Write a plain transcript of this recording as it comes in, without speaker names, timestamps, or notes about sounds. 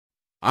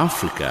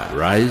Africa,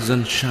 rise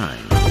and shine.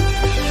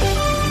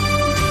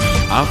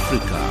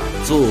 Africa,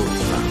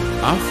 zorka.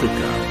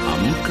 Africa,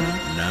 amka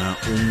na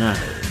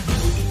ung'are.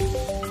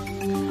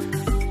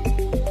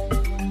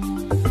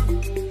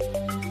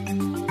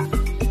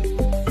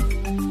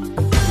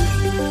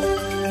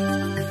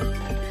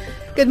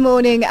 Good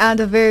morning and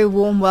a very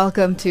warm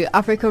welcome to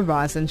Africa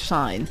Rise and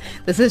Shine.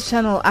 This is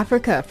Channel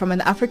Africa from an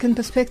African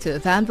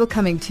perspective, and we're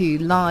coming to you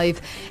live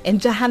in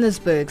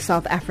Johannesburg,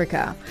 South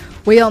Africa.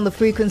 We're on the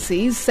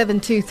frequencies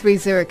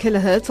 7230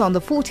 kHz on the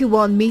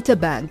 41 meter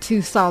band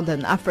to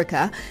Southern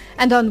Africa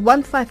and on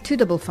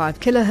 15255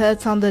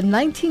 kHz on the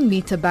 19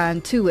 meter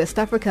band to West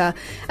Africa,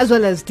 as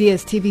well as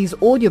DSTV's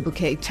audio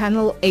bouquet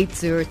channel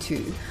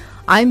 802.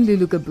 I'm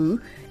Lulu Gabu,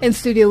 in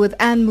studio with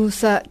Anne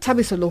Musa,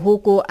 Tabiso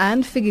Lohoko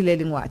and Figile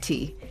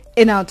Lingwati.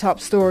 In our top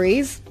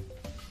stories,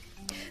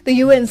 the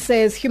UN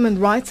says human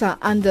rights are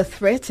under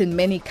threat in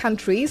many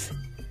countries.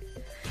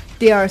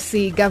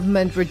 DRC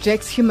government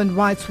rejects Human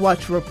Rights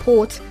Watch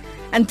report,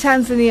 and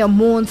Tanzania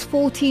mourns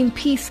 14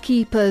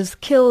 peacekeepers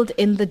killed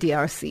in the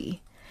DRC.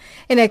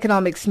 In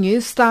economics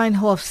news,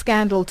 Steinhoff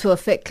scandal to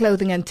affect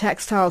clothing and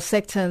textile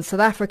sector in South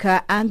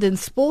Africa, and in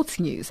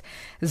sports news,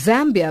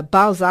 Zambia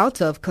bows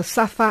out of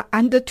COSAFA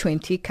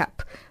Under-20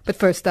 Cup. But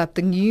first up,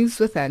 the news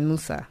with Anne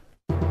Musa.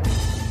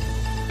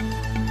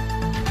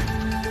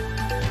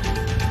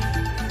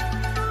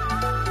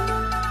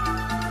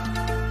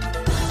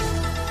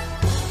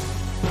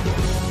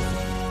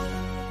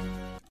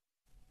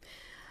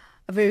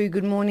 A very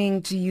good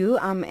morning to you.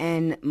 I'm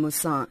Anne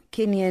Musa.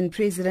 Kenyan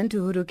President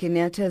Uhuru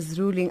Kenyatta is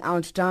ruling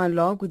out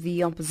dialogue with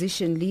the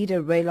opposition leader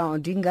Raila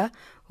Odinga,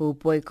 who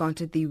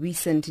boycotted the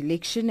recent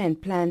election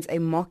and plans a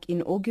mock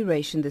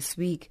inauguration this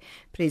week.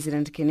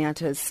 President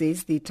Kenyatta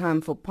says the time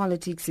for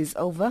politics is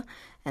over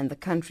and the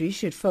country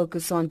should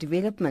focus on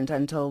development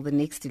until the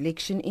next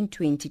election in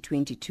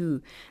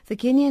 2022. The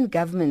Kenyan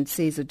government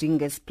says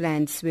Odinga's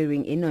planned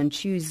swearing in on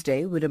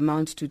Tuesday would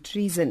amount to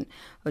treason.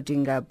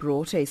 Odinga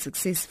brought a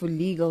successful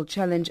legal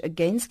challenge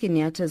against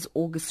Kenyatta's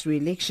August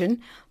re-election,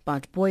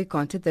 but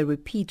boycotted the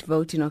repeat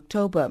vote in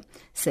October,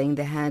 saying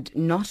there had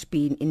not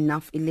been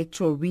enough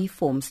electoral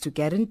reforms to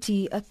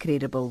guarantee a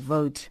credible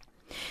vote.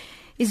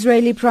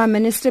 Israeli Prime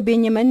Minister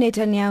Benjamin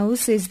Netanyahu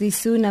says the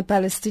sooner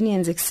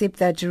Palestinians accept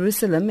that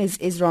Jerusalem is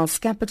Israel's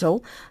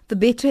capital, the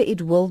better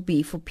it will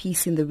be for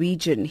peace in the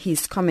region.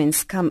 His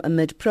comments come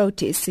amid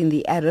protests in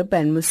the Arab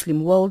and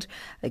Muslim world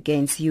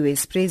against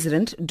U.S.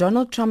 President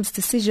Donald Trump's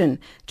decision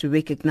to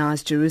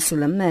recognize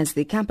Jerusalem as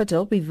the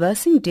capital,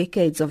 reversing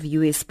decades of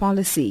U.S.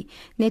 policy.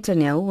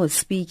 Netanyahu was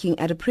speaking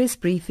at a press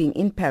briefing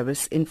in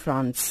Paris, in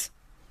France.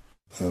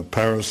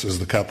 Paris is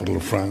the capital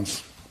of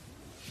France.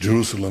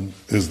 Jerusalem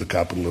is the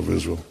capital of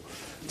Israel.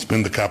 It's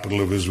been the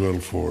capital of Israel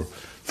for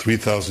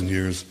 3,000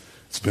 years.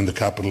 It's been the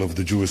capital of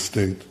the Jewish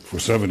state for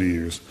 70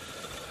 years.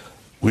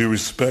 We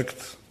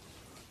respect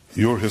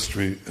your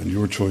history and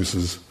your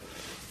choices,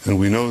 and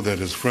we know that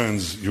as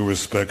friends you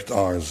respect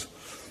ours.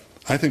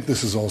 I think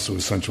this is also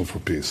essential for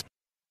peace.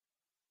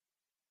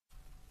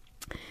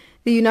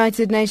 The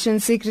United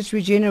Nations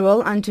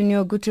Secretary-General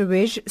Antonio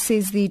Guterres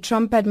says the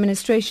Trump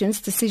administration's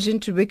decision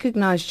to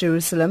recognize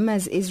Jerusalem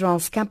as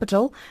Israel's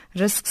capital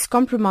risks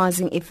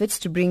compromising efforts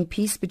to bring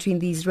peace between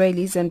the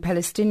Israelis and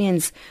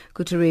Palestinians.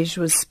 Guterres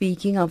was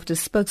speaking after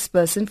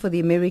spokesperson for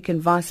the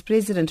American Vice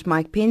President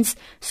Mike Pence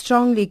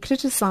strongly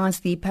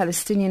criticized the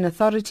Palestinian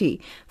Authority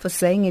for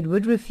saying it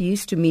would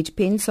refuse to meet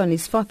Pence on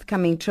his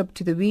forthcoming trip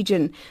to the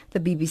region. The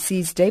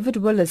BBC's David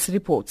Willis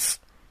reports.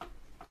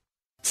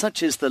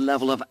 Such is the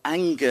level of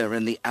anger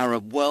in the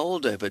Arab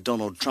world over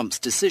Donald Trump's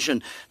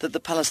decision that the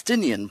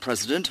Palestinian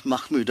President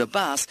Mahmoud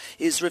Abbas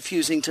is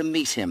refusing to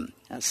meet him.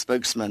 A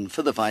spokesman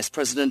for the Vice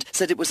President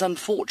said it was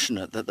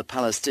unfortunate that the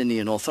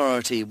Palestinian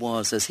Authority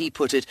was, as he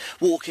put it,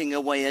 walking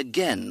away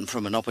again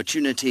from an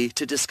opportunity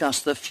to discuss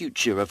the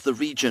future of the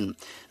region.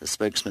 The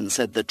spokesman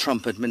said the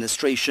Trump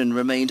administration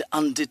remained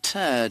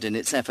undeterred in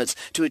its efforts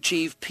to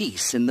achieve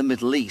peace in the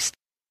Middle East.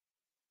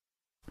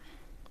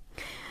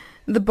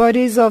 The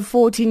bodies of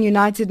 14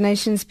 United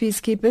Nations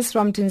peacekeepers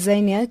from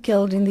Tanzania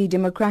killed in the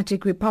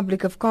Democratic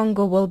Republic of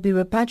Congo will be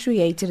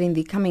repatriated in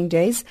the coming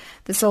days.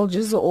 The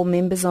soldiers are all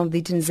members of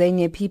the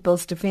Tanzania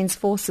People's Defense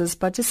Forces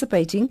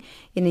participating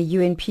in a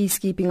UN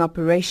peacekeeping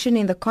operation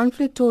in the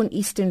conflict-torn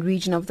eastern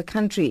region of the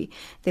country.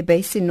 Their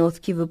base in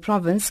North Kivu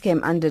province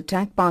came under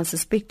attack by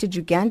suspected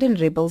Ugandan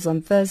rebels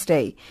on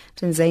Thursday.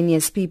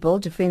 Tanzania's People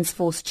Defense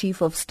Force Chief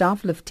of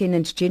Staff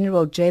Lieutenant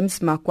General James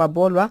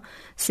Makwabolwa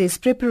says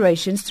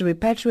preparations to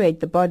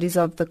repatriate the bodies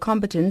of the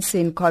combatants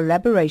in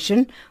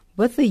collaboration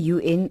with the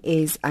UN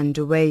is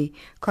underway.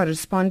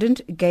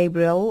 Correspondent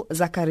Gabriel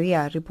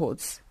Zakaria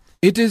reports.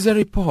 It is a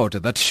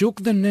report that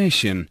shook the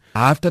nation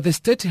after the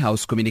State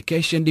House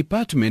Communication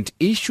Department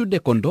issued a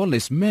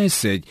condolence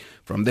message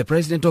from the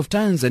President of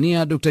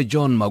Tanzania, Dr.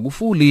 John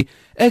Magufuli,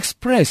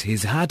 expressed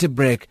his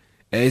heartbreak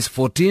as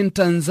 14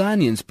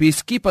 Tanzanians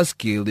peacekeepers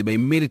killed by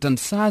militant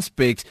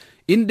suspects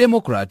in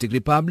Democratic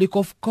Republic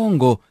of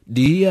Congo,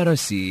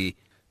 DRC.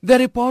 The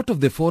report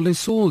of the fallen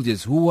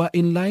soldiers who were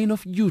in line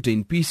of duty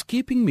in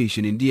peacekeeping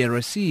mission in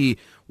DRC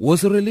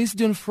was released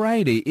on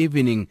Friday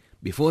evening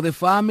before the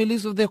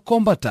families of the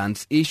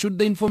combatants issued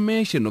the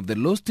information of the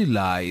lost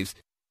lives.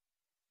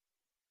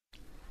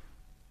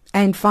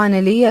 And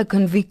finally, a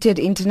convicted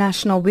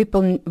international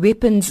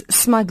weapons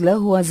smuggler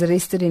who was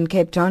arrested in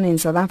Cape Town in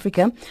South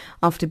Africa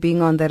after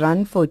being on the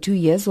run for 2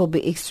 years will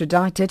be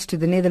extradited to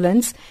the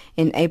Netherlands.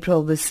 In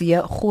April this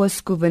year,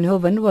 Goos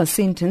Couwenhoven was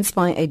sentenced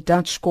by a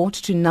Dutch court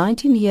to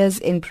 19 years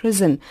in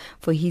prison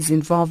for his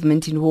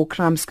involvement in war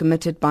crimes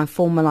committed by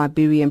former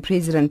Liberian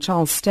President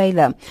Charles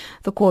Taylor.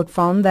 The court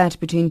found that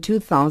between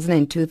 2000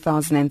 and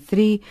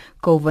 2003,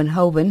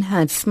 Couwenhoven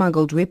had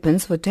smuggled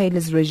weapons for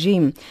Taylor's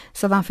regime.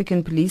 South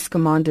African Police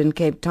Commander in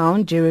Cape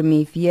Town,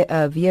 Jeremy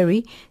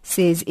Vieri,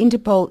 says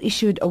Interpol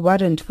issued a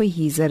warrant for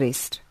his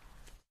arrest.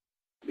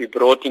 We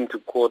brought him to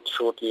court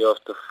shortly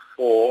after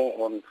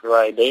 4 on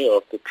Friday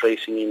after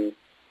tracing him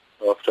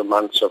after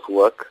months of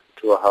work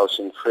to a house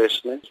in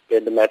Fresno.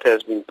 The matter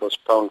has been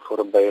postponed for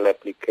a bail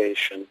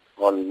application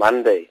on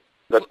Monday.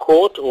 The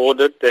court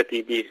ordered that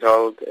he be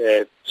held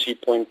at Sea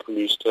Point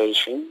Police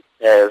Station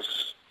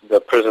as the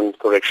prison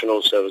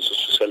correctional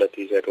services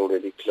facilities had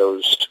already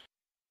closed.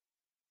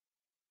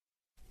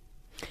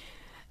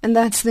 And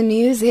that's the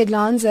news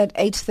headlines at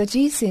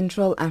 8:30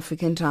 Central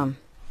African Time.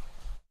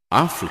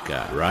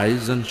 Africa,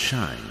 rise and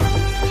shine.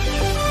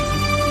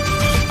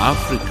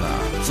 Africa,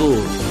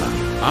 zorka.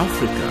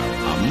 Africa,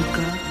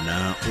 amka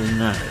na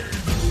ung'are.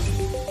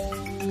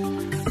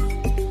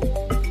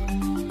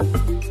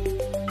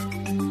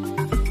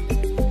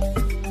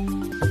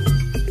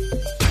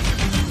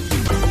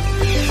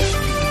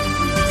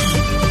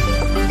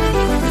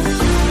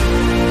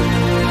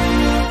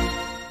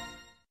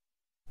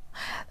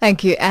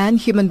 Thank you, Anne.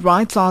 Human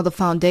rights are the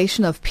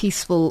foundation of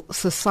peaceful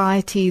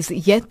societies,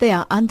 yet they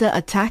are under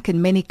attack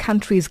in many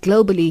countries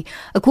globally,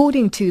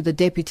 according to the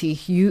Deputy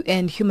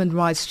UN Human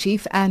Rights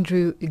Chief,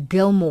 Andrew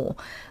Gilmore.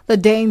 The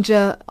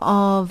danger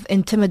of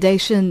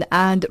intimidation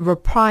and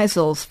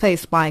reprisals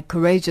faced by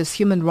courageous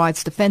human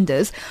rights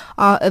defenders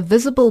are a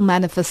visible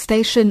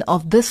manifestation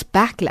of this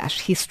backlash,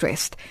 he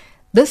stressed.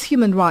 This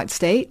Human Rights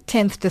Day,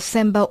 10th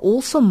December,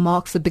 also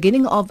marks the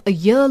beginning of a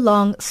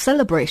year-long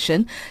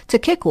celebration to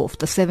kick off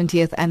the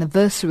 70th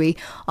anniversary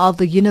of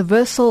the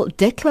Universal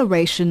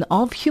Declaration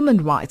of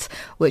Human Rights,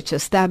 which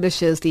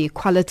establishes the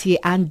equality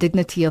and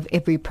dignity of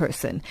every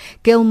person.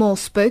 Gilmore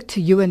spoke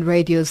to UN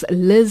Radio's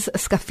Liz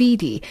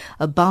Scafidi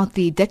about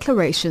the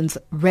declaration's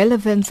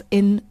relevance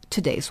in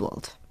today's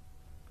world.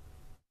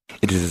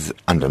 It is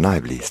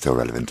undeniably still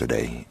relevant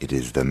today. It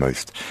is the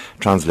most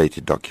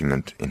translated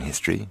document in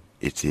history.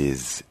 It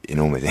is, in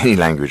almost any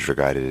language,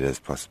 regarded as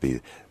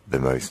possibly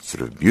the most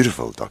sort of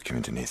beautiful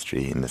document in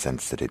history, in the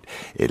sense that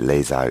it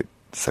lays out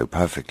so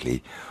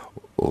perfectly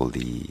all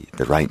the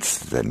rights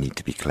that need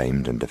to be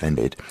claimed and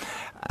defended.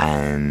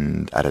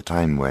 And at a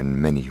time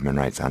when many human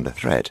rights are under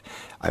threat,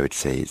 I would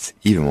say it's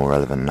even more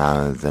relevant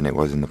now than it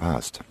was in the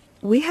past.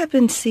 We have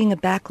been seeing a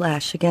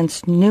backlash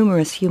against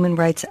numerous human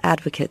rights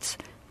advocates,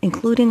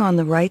 including on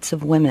the rights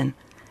of women.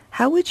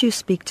 How would you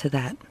speak to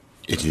that?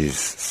 It is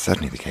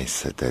certainly the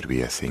case that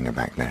we are seeing a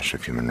backlash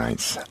of human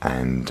rights,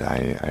 and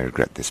I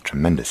regret this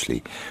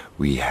tremendously.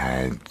 We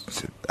had,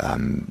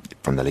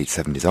 from the late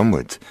 70s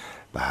onwards,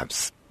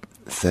 perhaps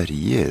 30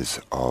 years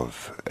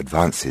of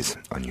advances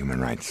on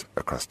human rights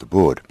across the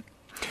board.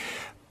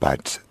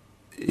 But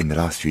in the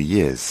last few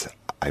years,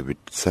 I would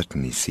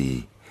certainly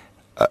see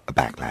a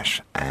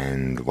backlash,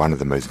 and one of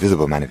the most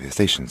visible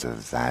manifestations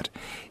of that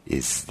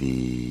is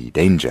the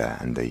danger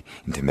and the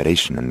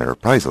intimidation and the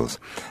reprisals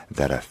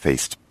that are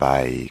faced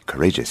by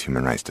courageous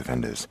human rights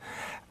defenders.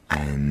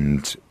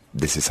 And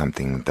this is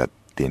something that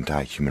the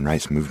entire human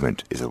rights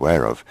movement is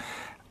aware of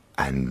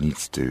and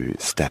needs to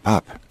step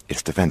up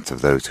its defense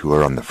of those who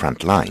are on the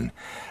front line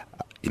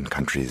in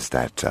countries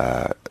that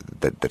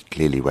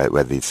clearly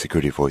where the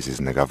security forces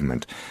and the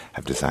government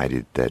have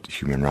decided that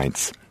human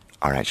rights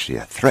are actually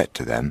a threat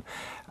to them,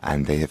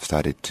 and they have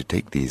started to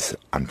take these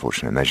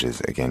unfortunate measures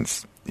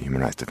against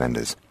human rights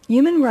defenders.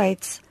 Human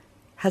rights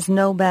has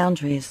no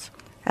boundaries,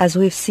 as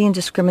we've seen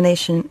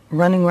discrimination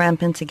running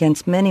rampant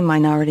against many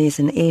minorities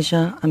in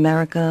Asia,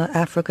 America,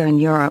 Africa, and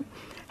Europe.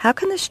 How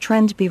can this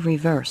trend be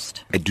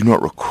reversed? I do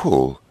not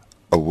recall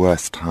a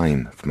worse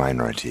time for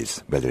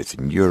minorities, whether it's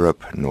in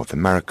Europe, North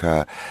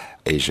America,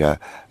 Asia,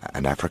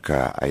 and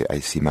Africa.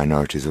 I see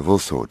minorities of all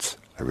sorts,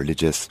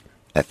 religious,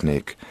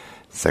 ethnic,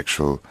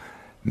 sexual,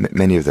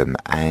 many of them,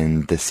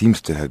 and there seems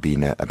to have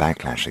been a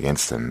backlash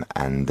against them,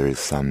 and there is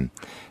some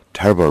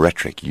terrible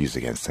rhetoric used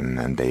against them,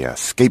 and they are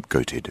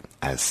scapegoated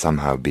as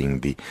somehow being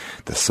the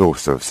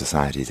source of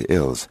society's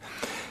ills.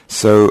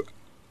 So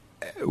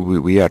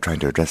we are trying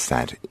to address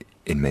that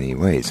in many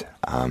ways,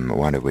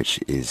 one of which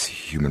is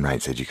human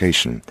rights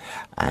education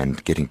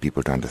and getting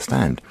people to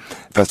understand,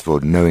 first of all,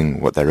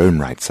 knowing what their own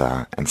rights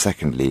are, and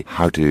secondly,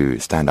 how to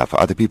stand up for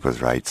other people's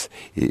rights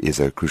is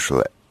a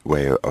crucial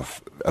way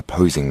of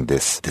opposing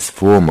this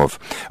form of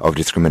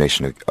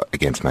discrimination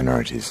against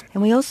minorities.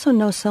 And we also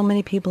know so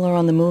many people are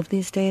on the move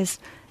these days.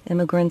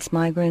 immigrants,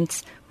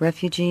 migrants,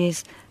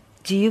 refugees.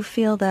 Do you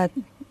feel that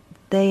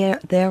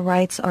their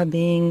rights are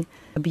being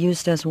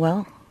abused as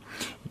well?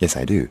 Yes,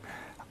 I do.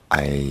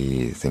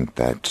 I think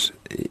that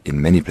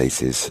in many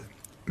places,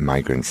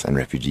 migrants and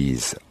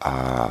refugees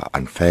are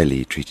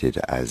unfairly treated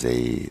as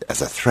a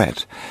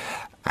threat,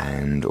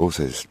 and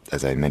also,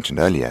 as I mentioned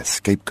earlier,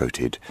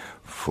 scapegoated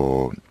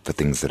for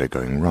things that are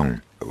going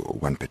wrong.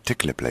 One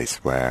particular place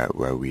where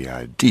we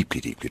are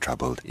deeply, deeply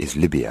troubled is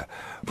Libya,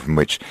 from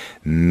which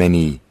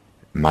many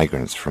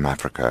migrants from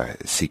Africa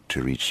seek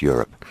to reach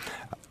Europe,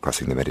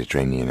 crossing the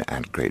Mediterranean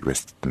at great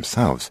risk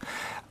themselves.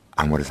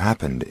 And what has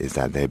happened is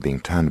that they're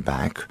being turned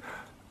back,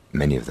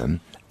 many of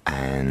them,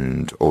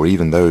 or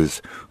even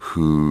those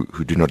who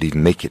do not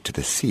even make it to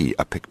the sea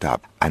are picked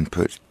up and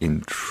put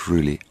in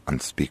truly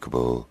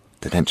unspeakable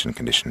detention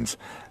conditions.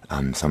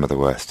 Some of the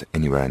worst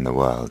anywhere in the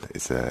world.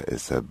 Is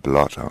a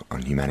blot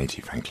on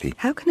humanity, frankly.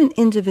 How can an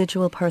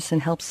individual person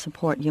help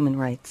support human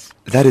rights?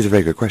 That is a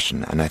very good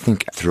question, and I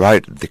think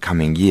throughout the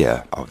coming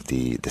year of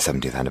the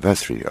 70th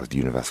anniversary of the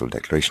Universal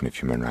Declaration of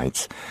Human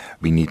Rights,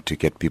 we need to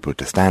get people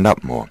to stand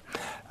up more.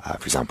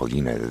 For example,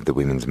 the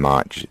Women's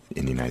March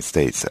in the United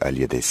States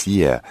earlier this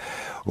year,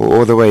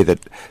 or the way that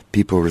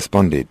people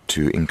responded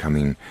to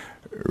incoming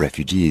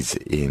refugees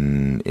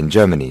in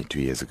Germany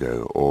 2 years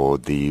ago, or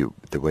the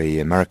way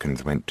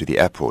Americans went to the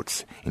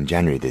airports in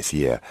January this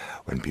year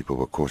when people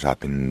were caught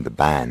up in the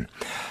ban.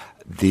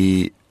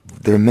 There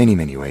are many,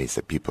 many ways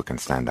that people can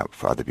stand up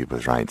for other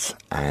people's rights,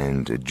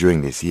 and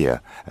during this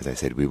year, as I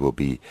said, we will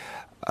be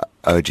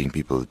urging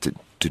people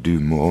to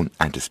do more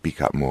and to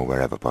speak up more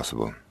wherever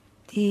possible.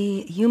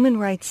 The Human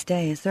Rights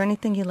Day, is there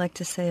anything you'd like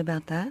to say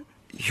about that?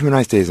 Human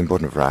Rights Day is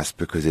important for us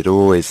because it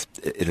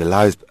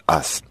allows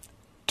us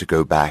to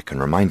go back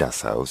and remind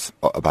ourselves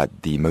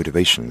about the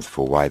motivations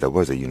for why there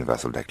was a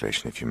Universal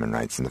Declaration of Human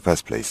Rights in the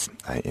first place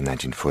in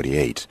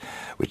 1948,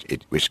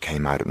 which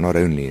came out not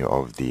only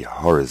of the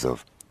horrors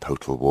of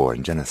total war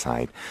and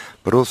genocide,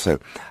 but also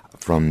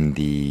from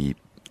the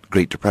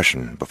Great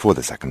Depression before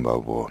the Second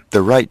World War.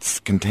 The rights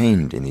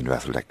contained in the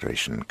Universal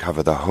Declaration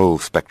cover the whole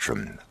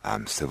spectrum,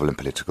 civil and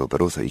political,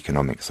 but also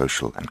economic,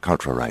 social and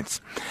cultural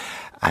rights.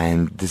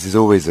 And this is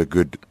always a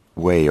good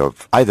way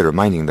of either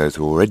reminding those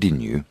who already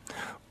knew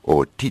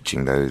or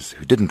teaching those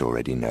who didn't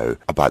already know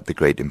about the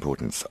great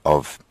importance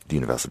of the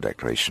Universal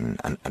Declaration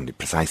and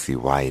precisely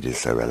why it is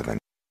so relevant.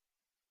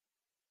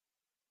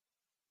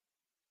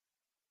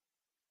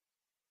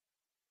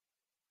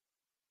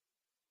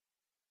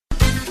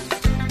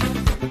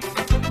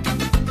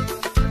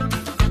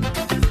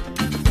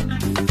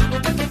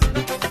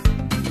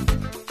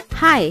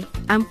 Hi,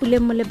 I'm Pule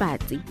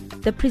Molebati,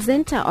 the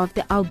presenter of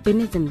the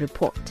Albinism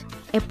Report,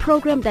 a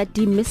program that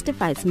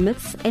demystifies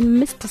myths and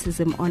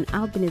mysticism on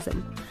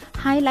albinism,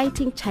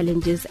 highlighting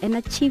challenges and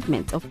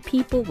achievements of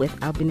people with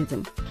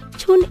albinism.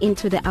 Tune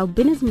into the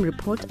Albinism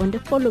Report on the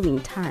following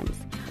times: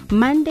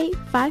 Monday,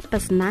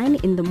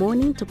 9:05 in the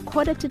morning to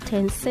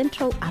 10:15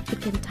 Central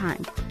African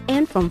Time,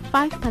 and from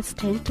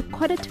 10:05 to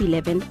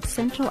 11:15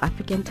 Central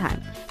African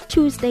Time.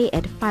 Tuesday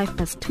at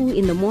 2:05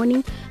 in the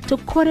morning to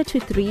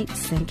 2:45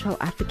 Central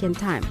African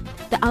Time.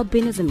 The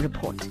Albinism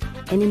Report,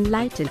 an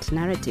enlightened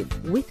narrative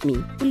with me,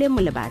 Pule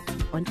Molebati,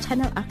 on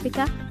Channel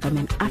Africa from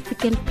an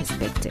African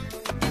perspective.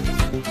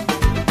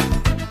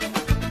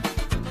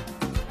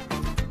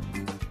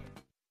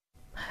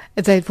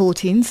 It's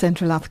 8:14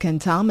 Central African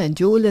Time and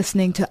you're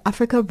listening to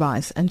Africa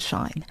Rise and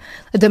Shine.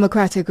 The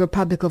Democratic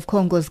Republic of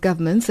Congo's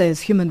government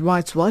says Human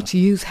Rights Watch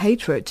used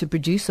hatred to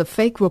produce a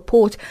fake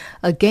report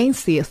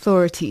against the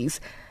authorities.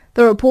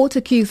 The report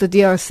accused the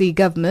DRC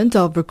government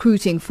of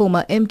recruiting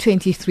former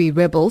M23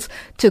 rebels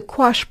to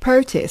quash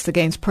protests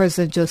against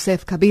President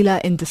Joseph Kabila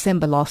in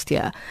December last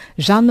year.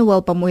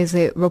 Jean-Noel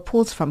Pamweze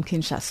reports from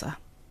Kinshasa.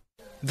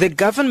 The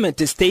government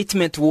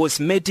statement was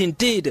made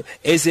indeed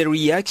as a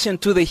reaction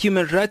to the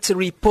human rights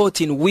report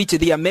in which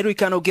the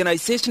American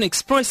organization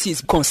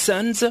expresses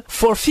concerns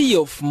for fear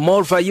of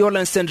more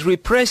violence and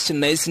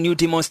repression as new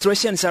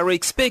demonstrations are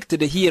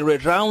expected here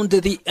around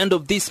the end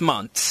of this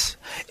month.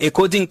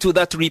 According to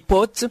that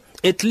report,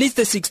 at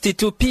least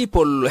 62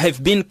 people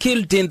have been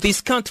killed in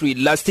this country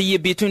last year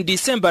between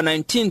December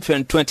 19th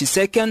and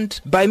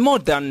 22nd by more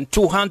than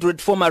 200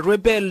 former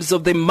rebels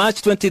of the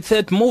March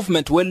 23rd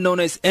movement, well known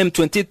as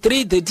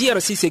M23, the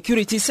DRC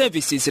security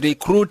services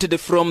recruited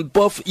from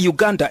both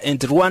Uganda and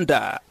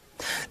Rwanda.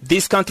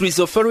 These countries'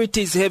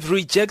 authorities have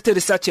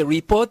rejected such a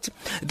report.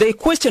 They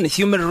question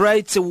Human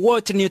Rights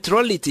Watch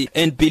neutrality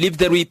and believe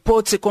the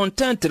report's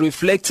content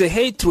reflects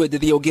hatred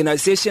the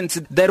organization's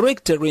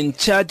director in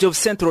charge of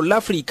Central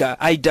Africa,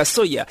 Aida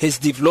Soya, has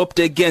developed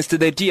against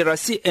the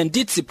DRC and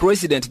its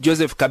president,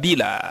 Joseph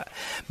Kabila.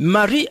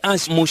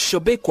 Marie-Ange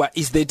Mushobekwa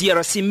is the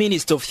DRC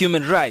Minister of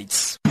Human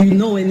Rights. A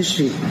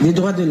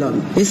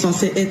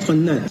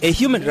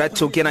human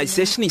rights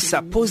organization is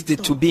supposed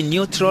to be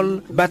neutral,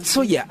 but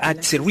Soya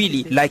acts really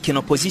really like an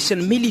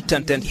opposition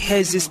militant and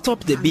has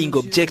stopped being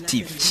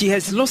objective. She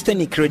has lost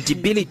any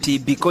credibility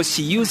because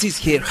she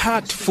uses her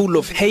heart full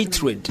of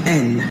hatred.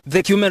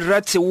 The Human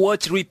Rights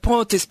Watch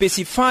report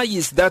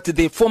specifies that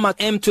the former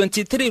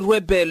M23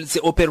 rebels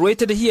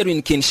operated here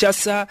in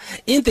Kinshasa,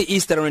 in the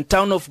eastern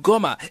town of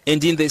Goma,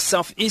 and in the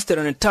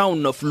southeastern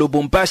town of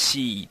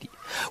Lubumbashi.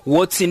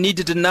 What's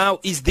needed now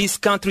is these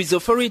countries'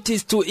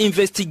 authorities to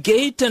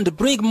investigate and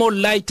bring more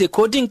light.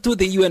 According to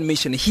the UN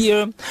mission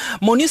here,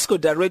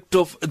 MONUSCO director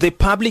of the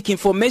Public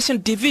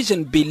Information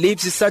Division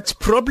believes such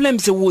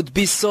problems would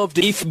be solved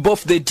if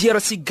both the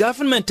DRC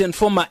government and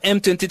former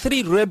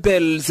M23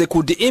 rebels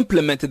could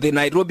implement the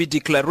Nairobi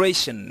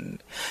Declaration.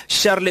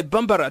 Charles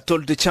Bambara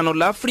told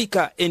Channel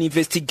Africa an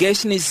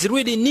investigation is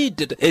really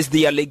needed as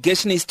the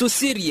allegation is too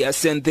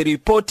serious and the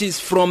report is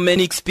from an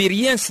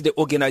experienced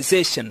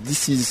organization.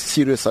 This is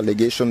serious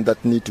allegation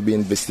that need to be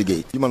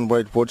investigated. Human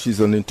Rights Watch is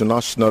an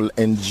international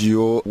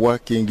NGO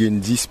working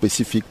in this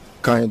specific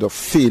kind of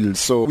field.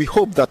 So we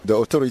hope that the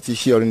authority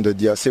here in the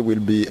DRC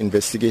will be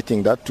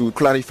investigating that to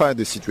clarify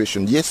the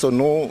situation. Yes or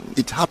no,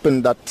 it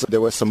happened that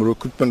there was some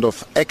recruitment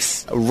of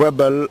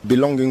ex-rebel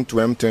belonging to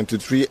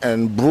M23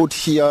 and brought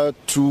here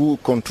to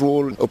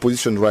control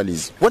opposition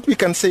rallies. What we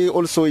can say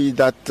also is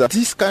that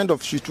this kind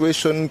of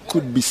situation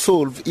could be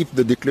solved if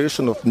the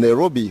declaration of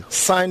Nairobi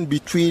signed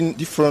between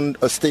different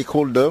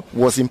stakeholders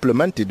was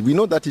implemented. We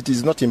know that it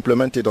is not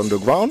implemented on the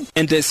ground.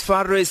 And as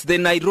far as the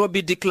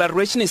Nairobi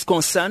Declaration is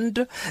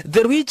concerned,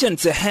 the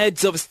region's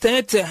heads of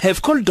state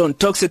have called on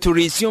talks to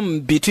resume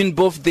between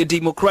both the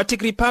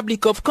Democratic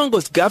Republic of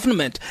Congo's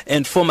government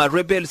and former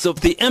rebels of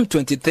the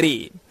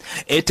M23.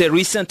 At a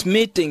recent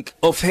meeting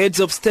of heads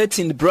of states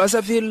in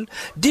Brazzaville,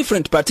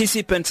 different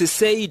participants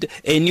said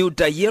a new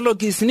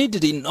dialogue is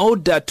needed in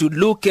order to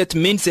look at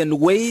means and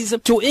ways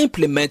to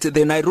implement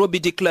the Nairobi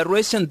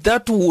Declaration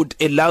that would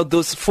allow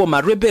those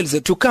former rebels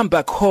to come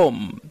back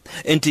home.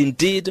 And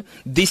indeed,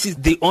 this is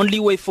the only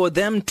way for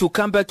them to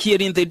come back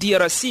here in the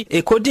DRC.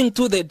 According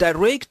to the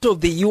director of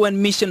the UN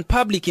Mission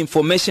Public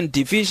Information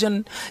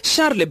Division,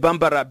 Charles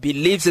Bambara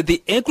believes that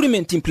the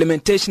agreement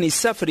implementation is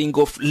suffering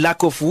of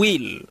lack of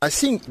will. I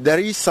think there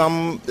is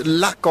some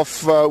lack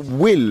of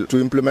will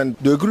to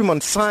implement the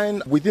agreement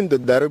signed within the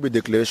Nairobi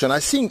Declaration. I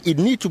think it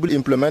needs to be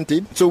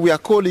implemented. So we are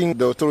calling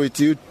the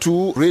authority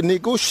to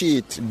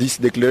renegotiate this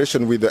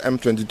declaration with the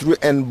M23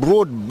 and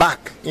brought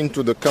back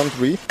into the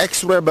country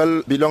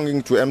ex-rebel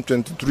belonging to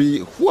M23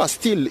 who are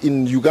still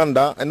in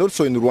Uganda and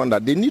also in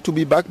Rwanda. They need to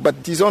be back, but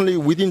it is only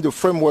within the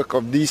framework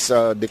of this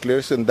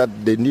declaration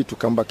that they need to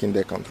come back in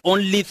their country.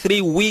 Only 3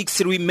 weeks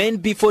remain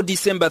before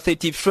December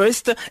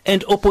 31st,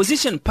 and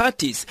opposition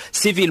parties,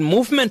 civil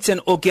movements and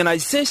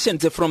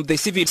organizations from the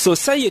civil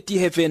society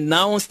have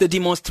announced the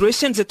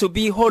demonstrations to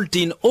be held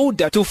in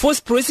order to force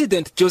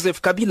President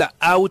Joseph Kabila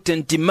out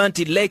and demand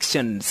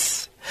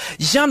elections.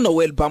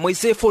 Jean-Noel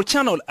Bamweze for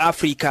Channel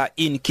Africa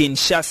in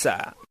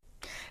Kinshasa.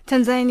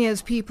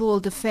 Tanzania's People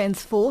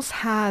Defense Force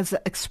has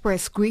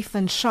expressed grief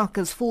and shock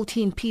as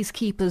 14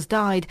 peacekeepers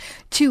died,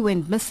 2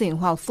 went missing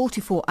while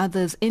 44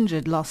 others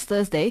injured last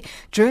Thursday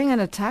during an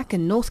attack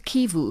in North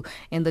Kivu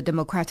in the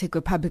Democratic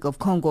Republic of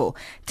Congo.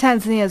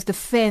 Tanzania's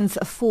Defense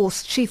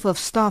Force Chief of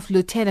Staff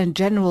Lieutenant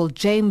General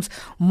James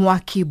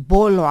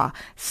Mwakibolwa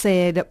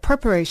said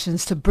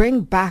preparations to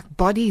bring back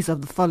bodies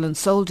of the fallen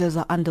soldiers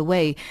are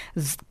underway.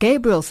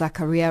 Gabriel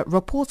Zakaria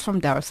reports from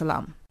Dar es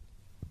Salaam.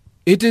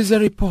 It is a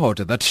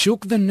report that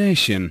shook the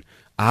nation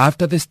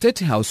after the State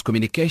House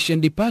Communication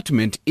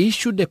Department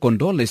issued a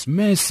condolence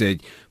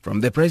message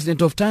from the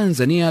President of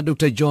Tanzania,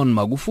 Dr. John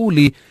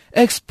Magufuli,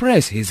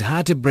 expressed his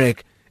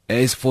heartbreak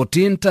as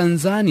 14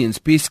 Tanzanians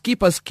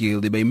peacekeepers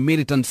killed by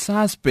militant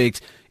suspects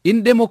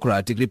in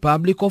Democratic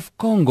Republic of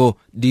Congo,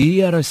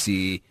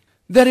 DRC.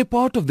 The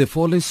report of the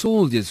fallen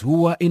soldiers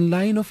who were in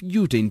line of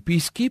duty in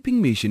peacekeeping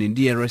mission in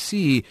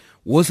DRC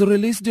was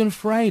released on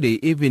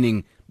Friday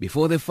evening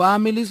before the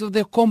families of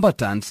the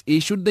combatants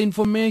issued the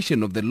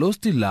information of the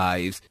lost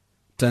lives.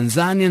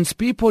 Tanzania's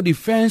People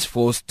Defense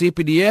Force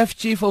TPDF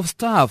Chief of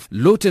Staff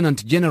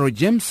Lieutenant General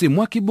James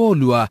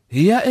Mwakibolwa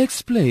here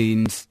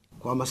explains.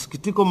 Kwa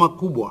masikitiko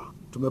makubwa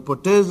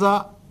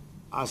tumepoteza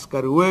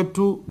askari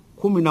wetu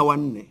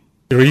 14.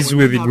 It is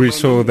with regret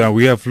so that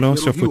we have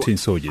lost 14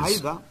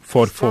 soldiers,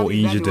 44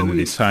 injured, and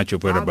the search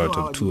of whereabouts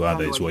of 2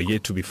 others who are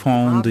yet to be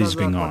found is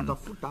going on.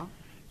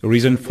 It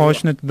is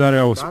unfortunate that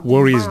our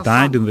warriors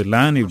died in the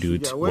line of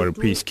duty while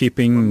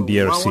peacekeeping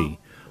DRC.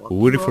 We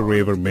will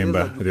forever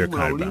remember their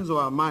caliber.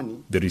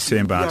 The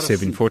December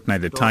 7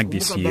 fortnight attack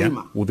this year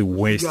was the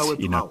worst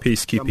in our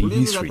peacekeeping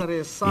history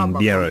in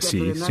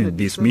DRC since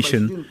this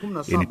mission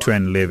in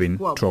 2011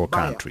 to our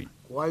country.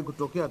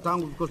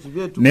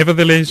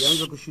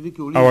 Nevertheless,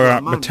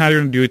 our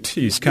battalion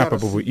duty is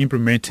capable of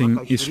implementing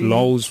its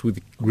laws with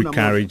great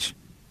courage,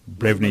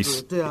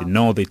 braveness, and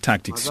all the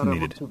tactics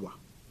needed.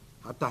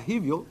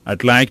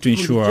 I'd like to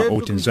ensure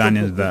all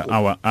Tanzanians that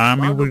our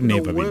army will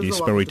never be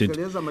dispirited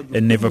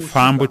and never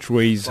fumble to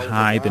raise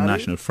high the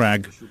national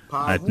flag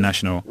at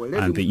national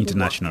and the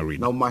international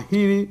arena.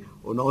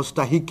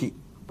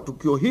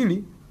 Tukio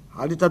hili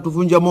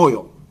halitatuvunja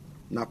moyo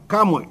na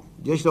kamwe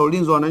jeshi la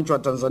ulinzi wa wananchi wa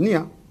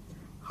Tanzania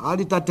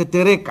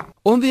halitatetereka.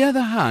 On the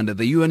other hand,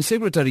 the UN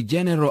Secretary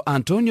General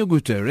Antonio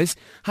Guterres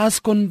has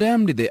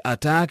condemned the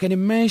attack and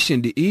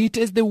mentioned it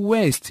as the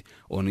worst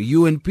on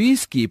UN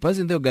peacekeepers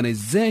in the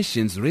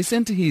organization's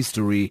recent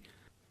history.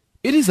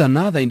 It is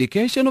another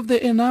indication of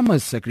the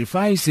enormous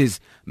sacrifices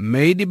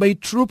made by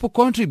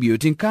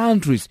troop-contributing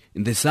countries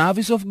in the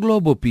service of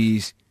global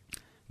peace.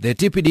 The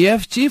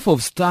TPDF Chief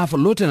of Staff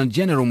Lieutenant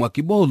General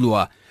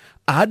Mwakibolwa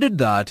added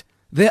that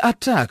the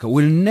attack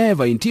will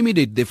never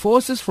intimidate the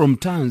forces from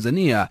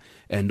Tanzania,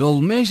 and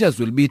all measures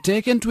will be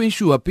taken to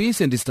ensure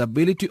peace and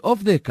stability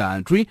of the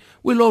country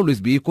will always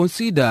be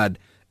considered,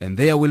 and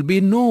there will be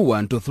no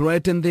one to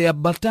threaten their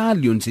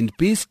battalions in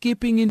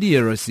peacekeeping in the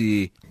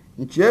DRC.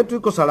 Nchi yetu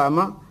iko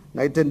salama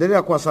na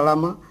itaendelea kuwa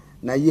salama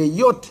na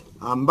yeyote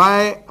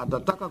ambaye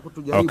atataka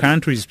kutujaribu. Our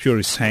country is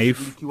purely safe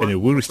and it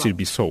will still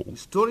be so.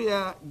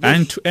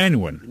 And to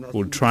anyone who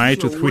will try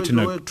to threaten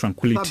our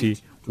tranquility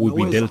will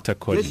be dealt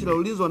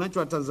accordingly.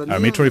 Our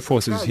military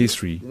forces'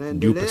 history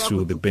do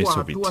pursue the best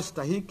of it.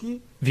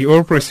 The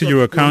all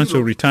procedural accounts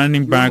of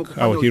returning back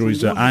our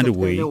heroes are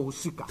underway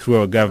through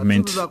our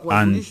government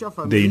and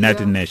the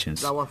United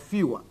Nations.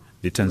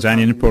 The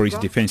Tanzanian Police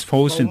Defense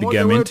Force and the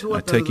government are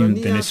taking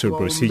the necessary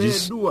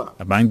procedures,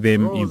 among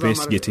them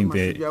investigating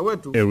the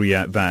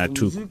area that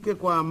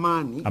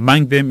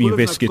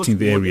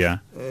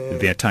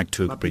the attack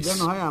took place.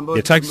 The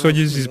attack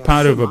soldiers is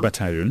part of a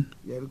battalion,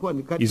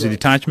 is a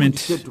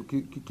detachment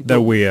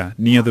that were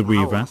near the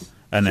river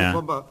and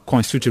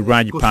constitute a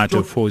large part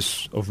of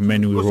force of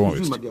men we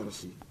lost.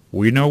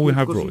 We know we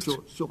have lost,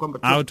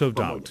 out of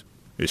doubt.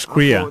 It's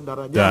clear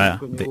that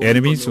the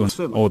enemies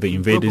or the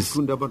invaders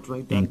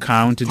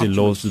encountered the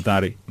loss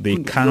that they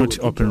cannot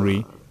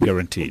openly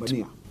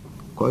guarantee.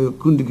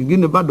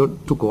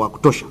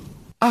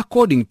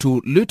 According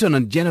to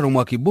Lieutenant General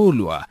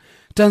Mwakibolwa,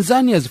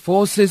 Tanzania's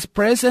forces'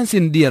 presence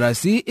in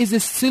DRC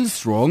is still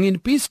strong in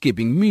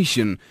peacekeeping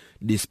mission,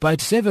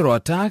 despite several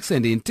attacks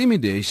and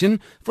intimidation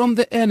from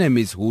the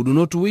enemies who do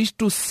not wish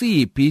to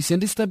see peace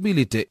and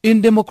stability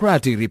in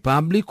Democratic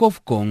Republic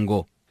of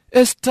Congo.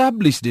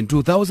 Established in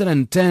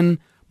 2010,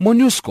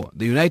 MONUSCO,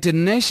 the United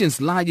Nations'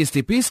 largest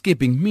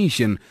peacekeeping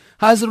mission,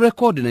 has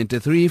recorded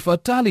 93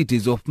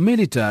 fatalities of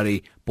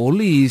military,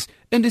 police,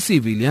 and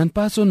civilian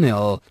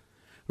personnel.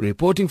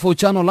 Reporting for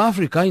Channel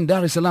Africa in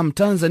Dar es Salaam,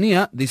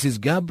 Tanzania, this is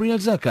Gabriel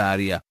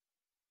Zakaria.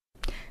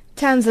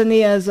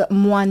 Tanzania's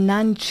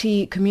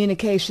Mwananchi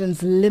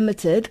Communications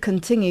Limited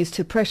continues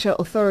to pressure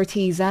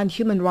authorities and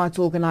human rights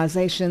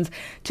organizations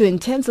to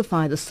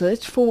intensify the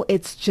search for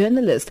its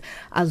journalist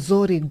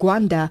Azori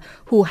Gwanda,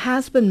 who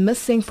has been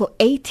missing for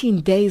 18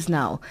 days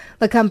now.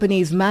 The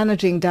company's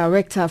managing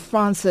director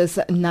Francis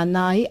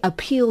Nanai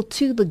appealed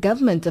to the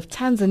government of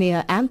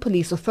Tanzania and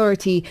police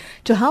authority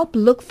to help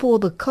look for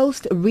the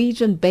coast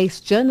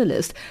region-based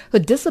journalist who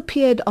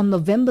disappeared on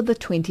November the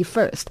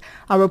 21st.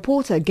 Our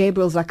reporter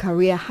Gabriel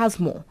Zakaria has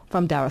more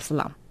from Dar es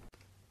Salaam.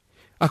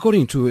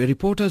 According to a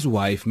reporter's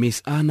wife,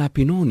 Miss Anna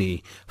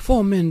Pinoni,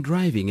 4 men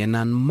driving an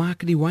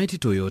unmarked white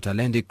Toyota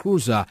Land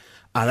Cruiser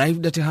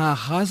arrived at her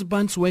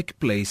husband's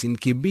workplace in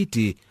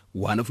Kibiti,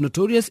 one of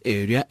notorious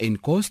area in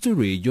Coastal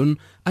Region,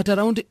 at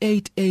around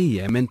 8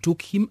 a.m. and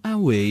took him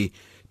away,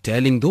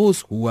 telling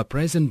those who were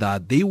present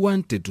that they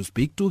wanted to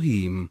speak to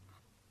him.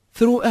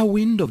 Through a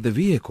window of the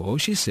vehicle,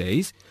 she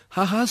says,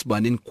 her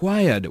husband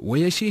inquired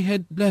where she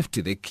had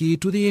left the key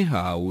to the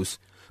house.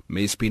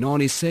 Ms.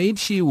 Pinoni said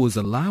she was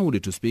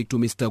allowed to speak to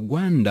Mr.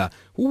 Gwanda,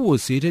 who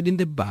was seated in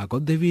the back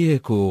of the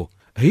vehicle.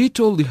 He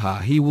told her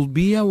he would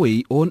be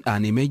away on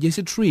an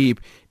emergency trip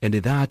and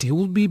that he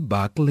would be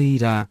back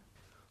later.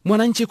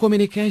 Mwananchi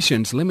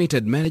Communications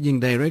Limited Managing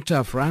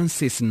Director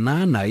Francis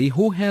Nanai,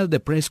 who held a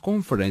press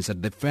conference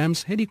at the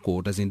firm's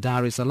headquarters in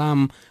Dar es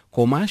Salaam,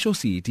 Commercial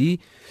City,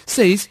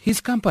 says his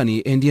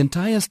company and the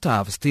entire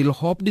staff still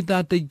hoped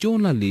that the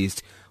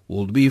journalist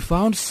would be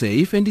found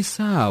safe and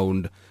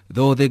sound,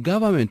 though the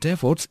government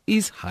efforts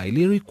is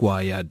highly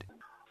required.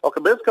 Okay,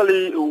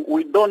 basically,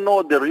 we don't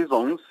know the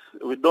reasons.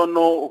 We don't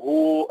know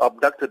who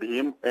abducted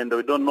him, and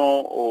we don't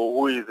know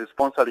who is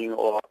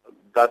sponsoring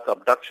that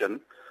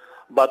abduction.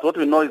 But what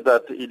we know is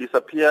that he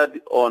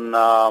disappeared on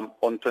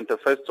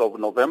 21st of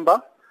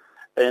November,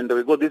 and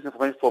we got this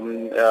information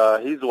from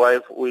his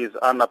wife, who is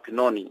Anna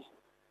Pinoni.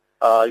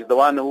 He's the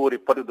one who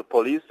reported to the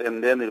police,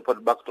 and then he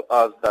reported back to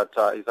us that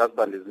his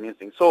husband is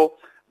missing. So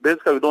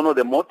basically, we don't know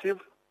the motive,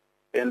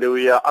 and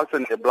we are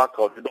actually in a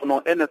blackout. We don't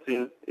know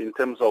anything in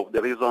terms of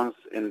the reasons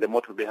and the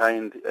motive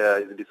behind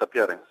his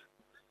disappearance.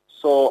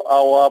 So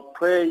our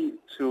prayer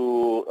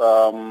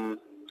to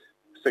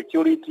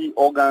security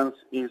organs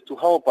is to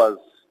help us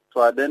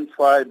to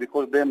identify,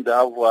 because they have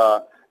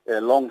a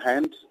long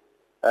hand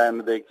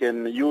and they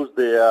can use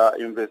their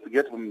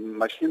investigative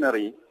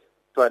machinery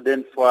to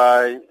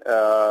identify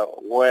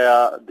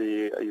where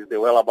is the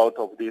whereabouts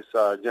of this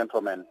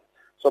gentleman.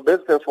 So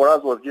basically for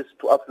us was just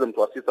to ask them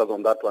to assist us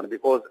on that one,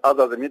 because as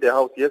a media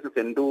house, yes, we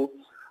can do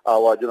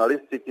our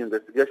journalistic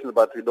investigations,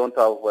 but we don't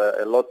have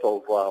a lot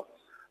of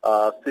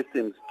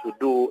systems to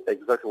do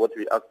exactly what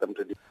we ask them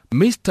to do.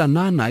 Mr.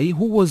 Nanai,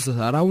 who was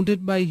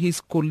surrounded by his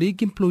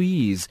colleague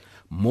employees,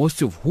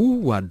 most of who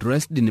were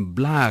dressed in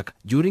black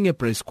during a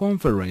press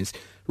conference,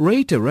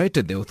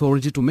 reiterated the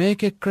authority to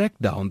make a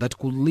crackdown that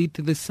could lead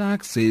to the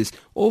success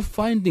of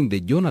finding the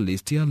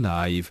journalist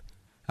alive.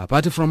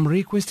 Apart from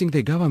requesting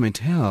the government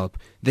help,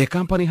 the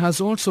company has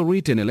also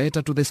written a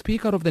letter to the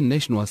Speaker of the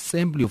National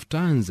Assembly of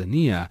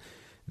Tanzania,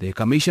 the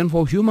Commission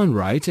for Human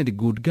Rights and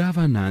Good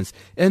Governance,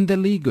 and the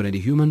Legal and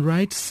Human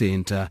Rights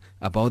Center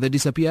about the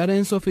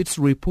disappearance of its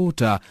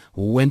reporter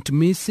who went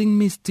missing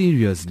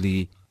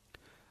mysteriously.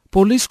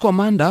 Police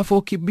Commander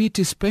for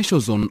Kibiti Special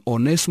Zone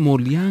Onesmo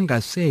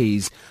Lianga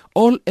says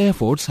all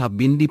efforts have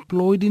been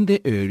deployed in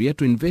the area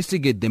to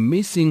investigate the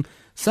missing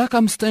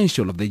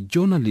circumstantial of the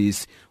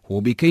journalist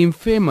who became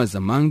famous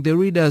among the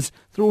readers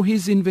through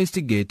his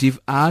investigative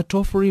art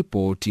of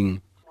reporting.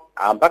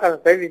 Mpaka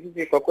sasa hivi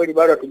sisi kwa kweli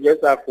bado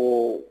hatujaweza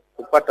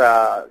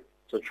kupata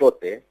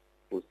chochote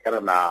kuhusiana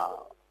na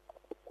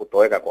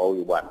kutoweka kwa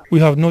huyu bwana. We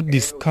have not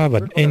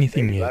discovered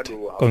anything yet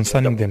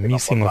concerning the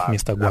missing of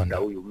Mr. Gwanda.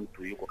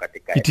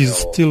 It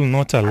is still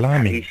not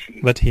alarming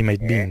that he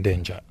might be in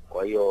danger.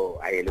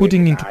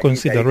 Putting into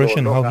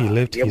consideration how he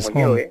left his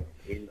home,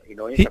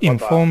 he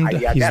informed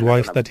his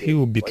wife that he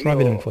would be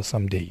traveling for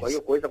some days.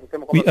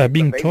 We are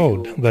being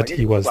told that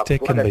he was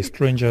taken by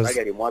strangers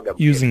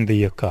using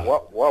their car.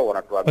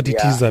 But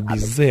it is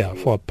bizarre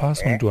for a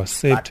person to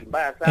accept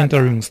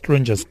entering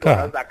strangers'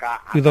 car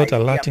without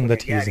alerting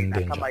that he is in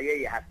danger.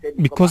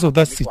 Because of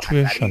that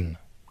situation,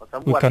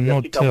 we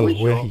cannot tell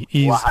where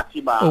he is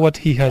or what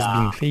he has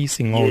been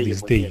facing all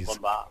these days,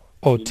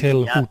 or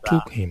tell who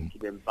took him.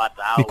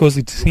 Because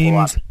it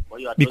seems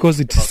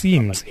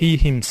he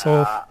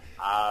himself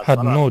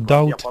had no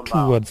doubt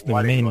towards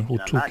the men who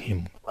took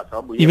him.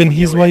 Even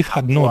his wife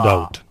had no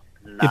doubt.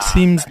 It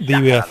seems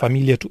they were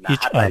familiar to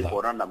each other.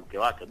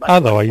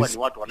 Otherwise,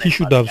 he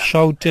should have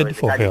shouted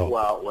for help.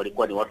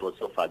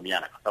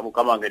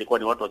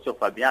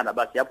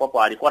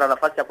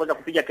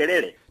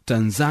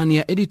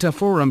 Tanzania Editor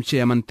Forum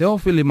Chairman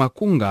Theophile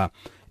Makunga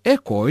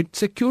echoed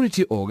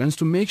security organs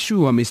to make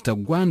sure Mr.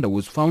 Gwanda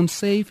was found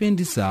safe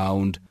and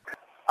sound.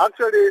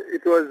 Actually,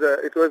 it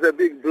was a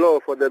big blow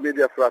for the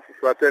media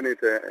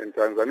fraternity in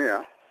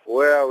Tanzania,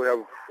 where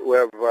we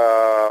have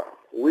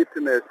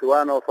witnessed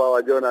one of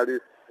our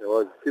journalists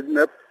was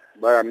kidnapped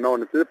by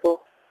unknown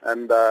people,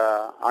 and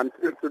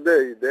until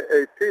today,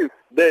 the 18th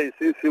day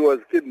since he was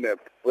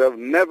kidnapped, we have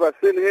never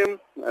seen him,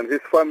 and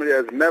his family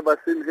has never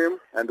seen him,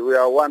 and we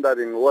are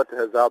wondering what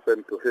has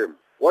happened to him.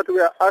 What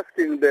we are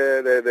asking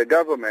the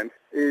government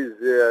is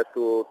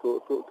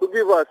to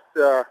give us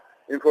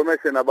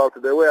information about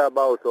the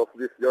whereabouts of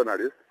this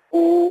journalist,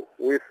 who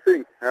we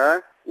think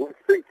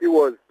he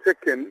was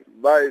taken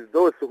by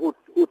those who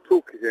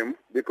took him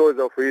because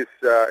of his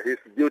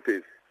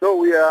duties.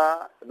 So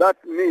that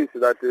means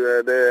that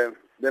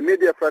the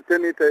media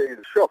fraternity is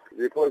shocked,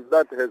 because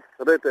that has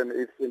threatened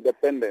its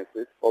independence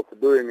of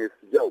doing its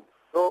job.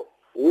 So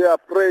we are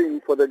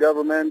praying for the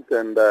government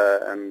and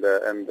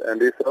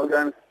its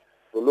organs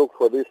to look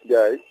for this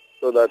guy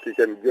so that he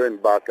can join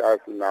back us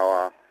in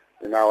our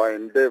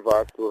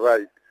endeavor to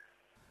write.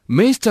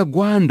 Mr.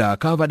 Gwanda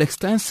covered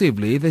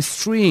extensively the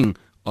string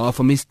of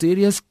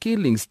mysterious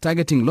killings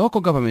targeting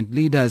local government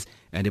leaders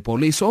and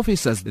police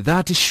officers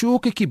that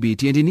shook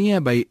Kibiti and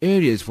nearby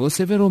areas for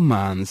several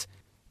months.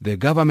 The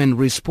government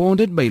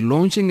responded by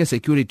launching a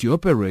security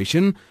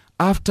operation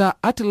after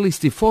at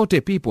least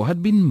 40 people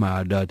had been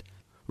murdered.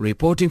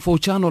 Reporting for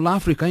Channel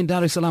Africa in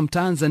Dar es Salaam,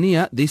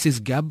 Tanzania, this is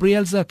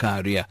Gabriel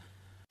Zakaria.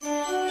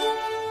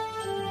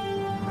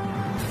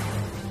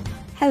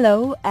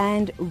 Hello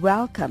and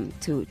welcome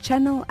to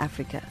Channel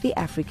Africa, the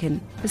African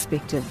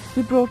Perspective.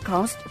 We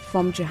broadcast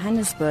from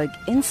Johannesburg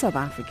in South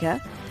Africa,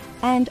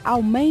 and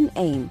our main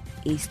aim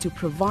is to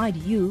provide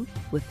you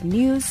with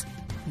news,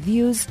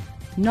 views,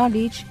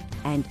 knowledge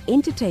and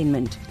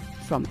entertainment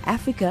from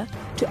Africa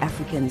to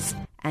Africans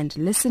and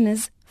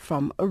listeners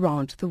from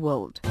around the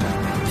world.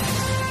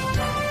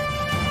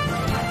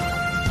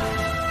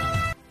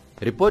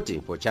 Reporting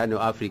for Channel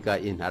Africa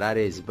in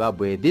Harare,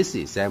 Zimbabwe, this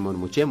is Simon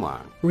Muchemwa.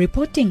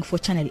 Reporting for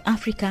Channel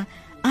Africa,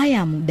 I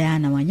am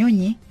Diana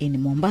Wanyonyi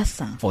in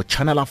Mombasa. For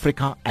Channel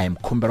Africa, I am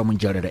Kumbera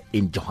Munjerere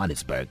in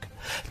Johannesburg.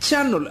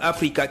 Channel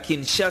Africa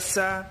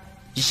Kinshasa,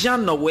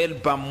 Jean-Noel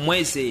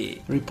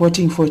Bamweze.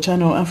 Reporting for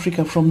Channel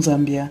Africa from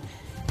Zambia,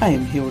 I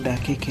am Hilda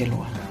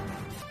Kekelwa.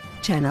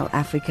 Channel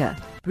Africa,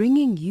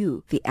 bringing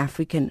you the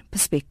African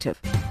perspective.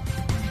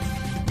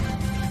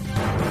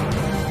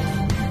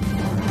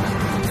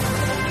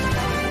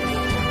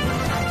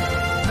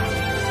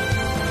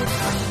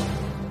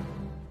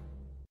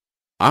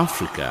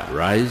 Africa,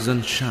 rise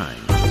and shine.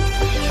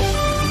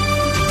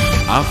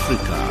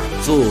 Africa,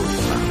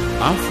 zorka.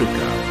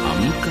 Africa,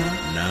 amka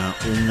na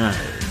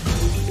ung'are.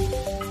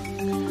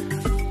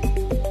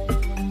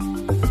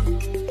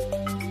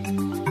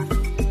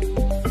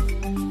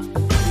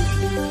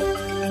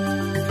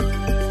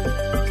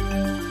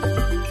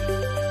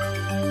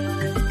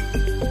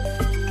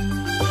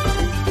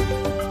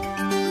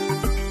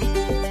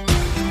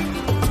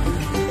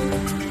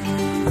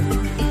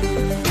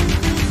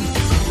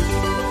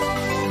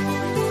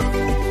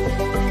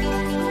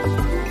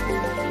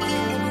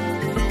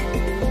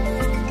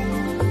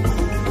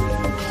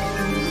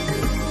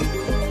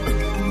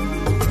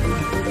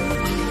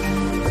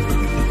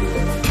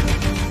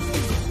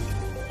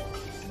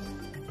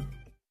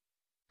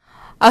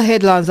 Our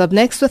headlines up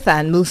next with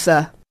Ann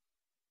Musa.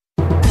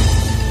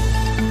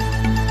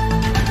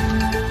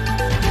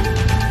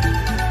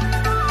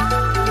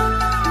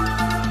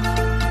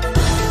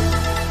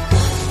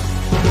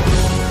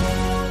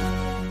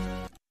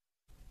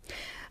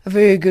 A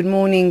very good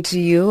morning to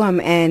you.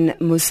 I'm Anne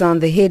Musan.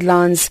 The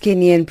headlines: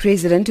 Kenyan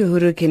President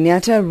Uhuru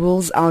Kenyatta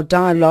rules out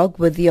dialogue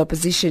with the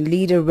opposition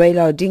leader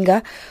Raila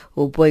Odinga,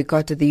 who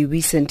boycotted the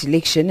recent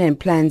election and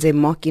plans a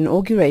mock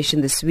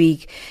inauguration this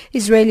week.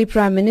 Israeli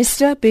Prime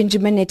Minister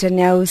Benjamin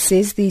Netanyahu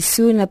says the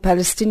sooner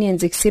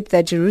Palestinians accept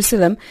that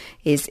Jerusalem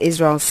is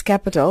Israel's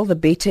capital, the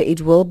better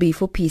it will be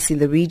for peace in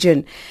the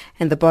region.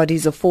 And the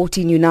bodies of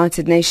 14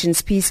 United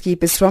Nations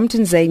peacekeepers from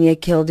Tanzania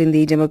killed in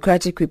the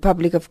Democratic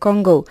Republic of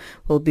Congo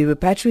will be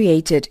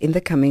repatriated in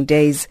the coming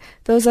days.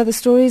 Those are the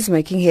stories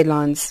making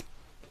headlines.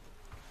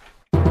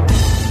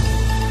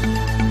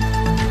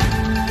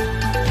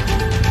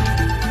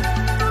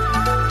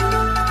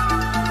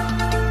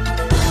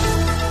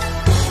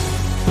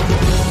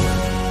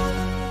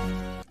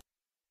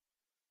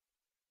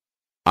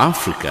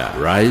 Africa,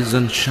 rise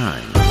and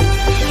shine.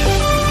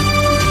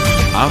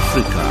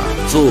 Africa,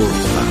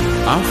 zorka.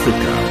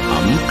 Africa,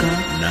 amka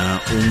na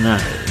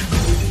ung'are.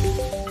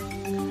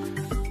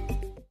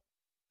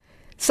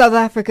 South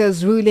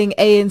Africa's ruling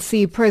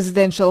ANC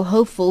presidential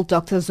hopeful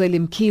Dr.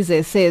 Zweli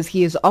Mkhize says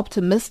he is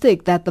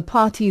optimistic that the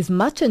party's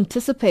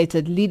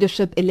much-anticipated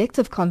leadership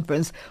elective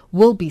conference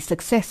will be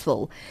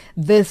successful.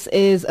 This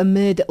is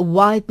amid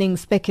widening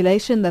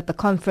speculation that the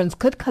conference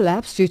could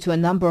collapse due to a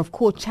number of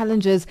court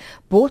challenges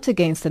brought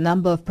against a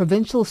number of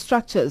provincial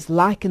structures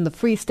like in the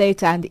Free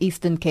State and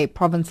Eastern Cape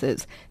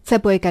provinces.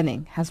 Tshepo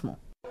Ekaning has more.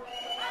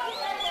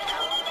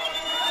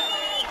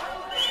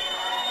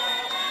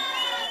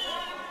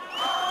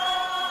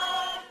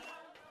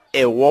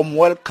 A warm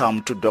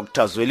welcome to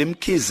Dr. Zweli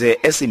Mkhize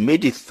as he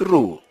made it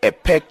through a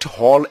packed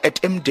hall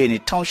at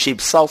Mdeni Township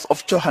south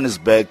of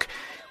Johannesburg.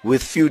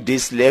 With few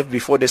days left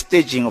before the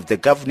staging of the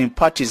governing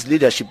party's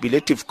leadership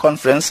elective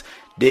conference,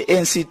 the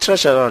ANC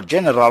Treasurer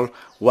General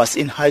was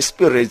in high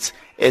spirits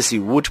as he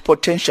wooed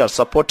potential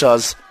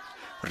supporters.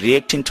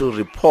 Reacting to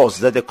reports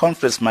that the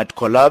conference might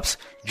collapse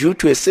due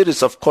to a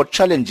series of court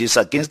challenges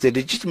against the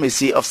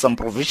legitimacy of some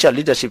provincial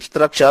leadership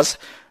structures,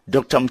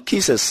 Dr.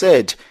 Mkhize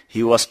said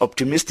he was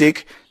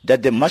optimistic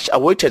that the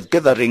much-awaited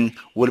gathering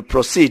will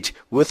proceed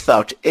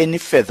without any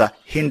further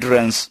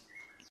hindrance.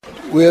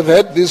 We have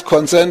had this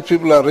concern,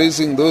 people are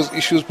raising those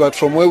issues, but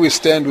from where we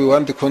stand, we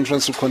want the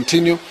conference to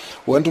continue.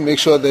 We want to make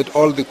sure that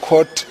all the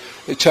court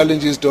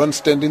challenges don't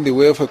stand in the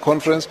way of a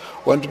conference.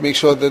 We want to make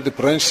sure that the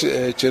branch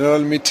general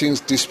meetings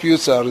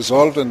disputes are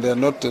resolved and they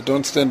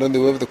don't stand on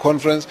the way of the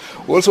conference.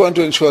 We also want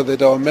to ensure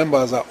that our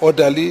members are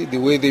orderly, the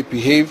way they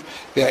behave.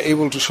 They are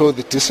able to show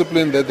the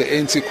discipline that the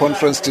ANC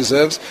conference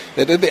deserves,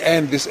 that at the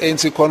end, this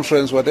ANC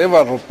conference,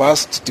 whatever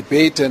robust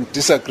debate and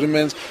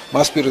disagreements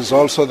must be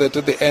resolved so that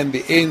at the end,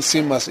 the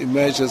ANC must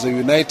emerge as a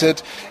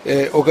united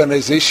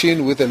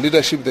organization with a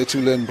leadership that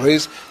will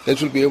embrace, that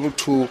will be able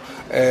to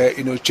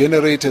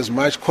generate as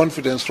much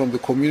confidence from the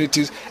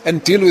communities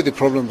and deal with the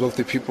problems of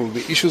the people,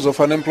 the issues of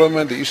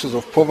unemployment, the issues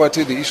of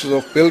poverty, the issues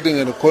of building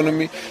an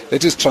economy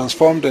that is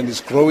transformed and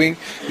is growing,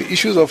 the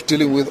issues of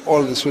dealing with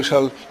all the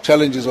social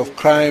challenges of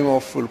crime,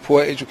 of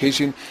poor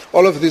education.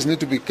 All of these need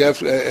to be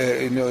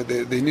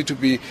they need to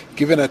be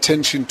given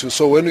attention to.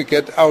 So when we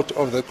get out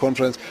of the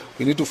conference,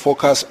 we need to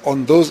focus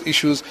on those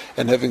issues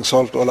and having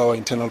solved all our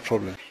internal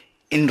problems.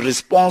 In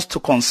response to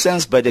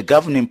concerns by the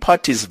governing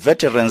party's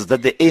veterans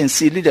that the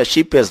ANC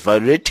leadership has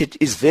violated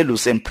its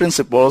values and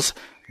principles,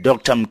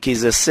 Dr.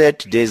 Mkhize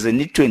said there is a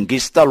need to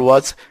engage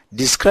stalwarts,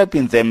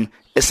 describing them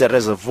as a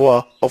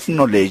reservoir of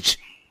knowledge.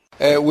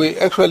 We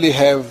actually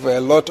have a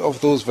lot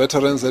of those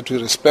veterans that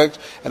we respect,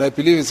 and I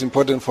believe it's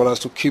important for us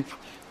to keep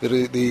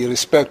the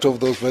respect of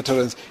those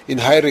veterans in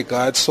high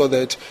regard so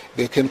that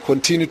they can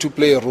continue to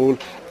play a role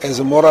as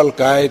a moral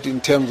guide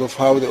in terms of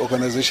how the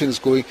organization is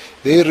going.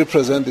 They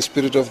represent the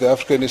spirit of the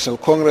African National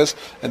Congress,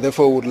 and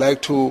therefore would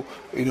like to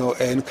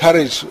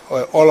encourage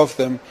all of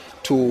them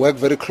to work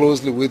very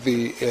closely with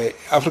the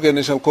African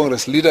National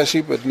Congress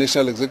leadership at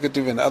national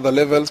executive and other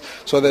levels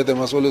so that they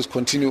must always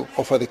continue to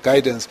offer the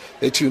guidance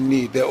that you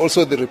need. They're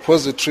also the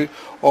repository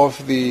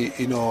of the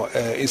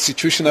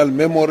institutional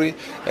memory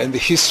and the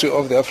history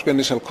of the African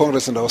National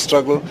Congress and our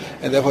struggle,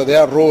 and therefore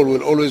their role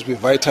will always be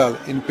vital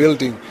in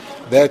building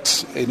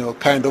that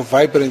kind of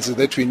vibrancy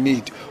that we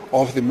need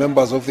of the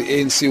members of the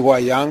ANC who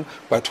are young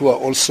but who are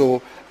also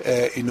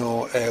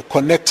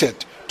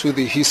connected to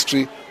the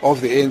history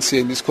of the ANC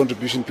and its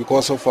contribution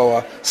because of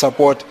our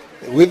support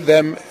with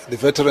them, the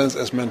veterans,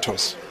 as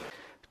mentors.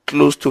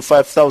 Close to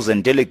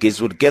 5,000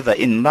 delegates would gather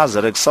in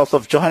Nazareth, south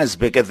of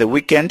Johannesburg at the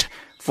weekend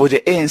for the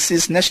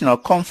ANC's national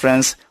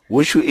conference,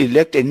 which will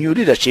elect a new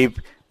leadership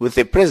with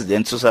the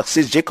president to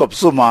succeed Jacob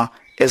Zuma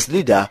as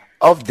leader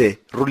of the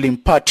ruling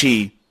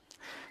party.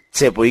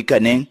 Tshepo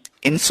Ekaning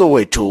in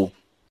Soweto.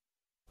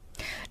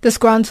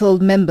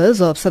 Disgruntled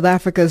members of South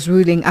Africa's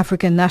ruling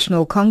African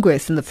National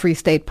Congress in the Free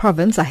State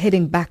Province are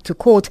heading back to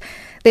court.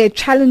 They're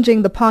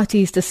challenging the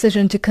party's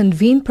decision to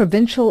convene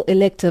provincial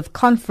elective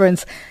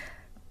conference.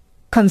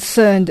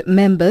 Concerned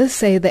members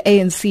say the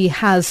ANC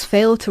has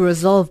failed to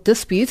resolve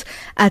disputes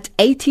at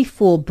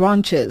 84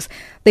 branches.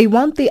 They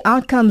want the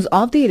outcomes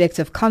of the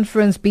elective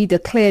conference be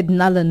declared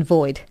null and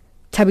void.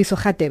 Thabiso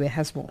Khatebe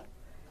has more.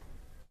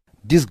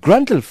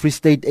 Disgruntled Free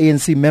State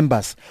ANC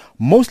members,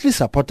 mostly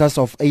supporters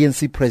of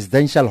ANC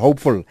presidential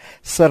hopeful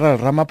Cyril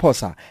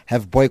Ramaphosa,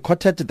 have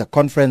boycotted the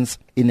conference.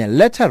 In a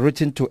letter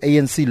written to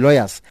ANC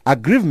lawyers,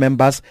 aggrieved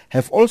members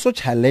have also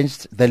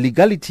challenged the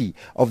legality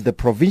of the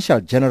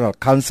Provincial General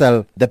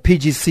Council. The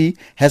PGC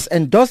has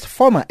endorsed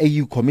former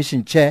AU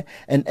Commission Chair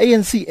and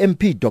ANC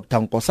MP Dr.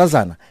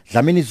 Nkosazana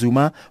Dlamini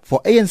Zuma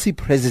for ANC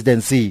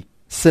presidency.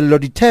 Sello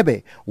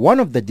Dithebe, one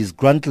of the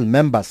disgruntled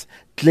members,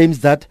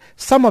 claims that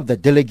some of the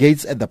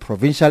delegates at the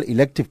Provincial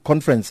Elective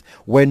Conference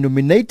were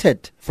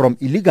nominated from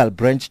illegal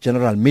branch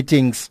general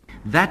meetings.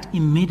 That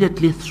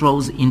immediately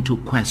throws into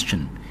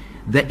question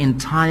the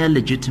entire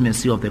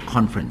legitimacy of the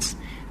conference.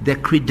 The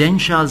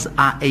credentials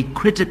are a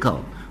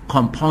critical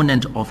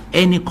component of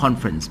any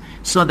conference,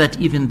 so that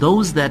even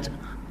those that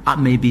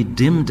may be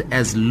deemed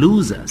as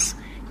losers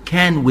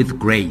can, with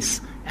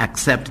grace,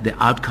 accept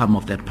the outcome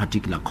of that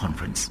particular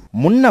conference.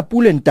 Munna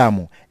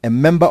Pulentamo, a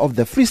member of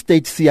the Free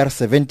State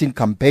CR17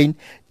 campaign,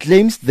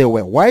 claims there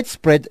were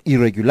widespread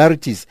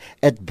irregularities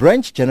at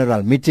branch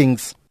general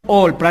meetings.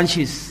 All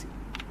branches,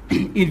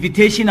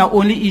 invitations are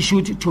only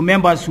issued to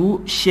members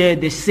who share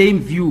the same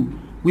view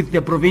with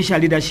the provincial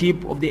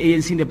leadership of the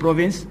ANC in the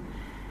province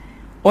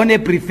on a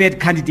preferred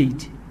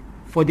candidate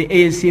for the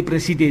ANC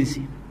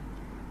presidency.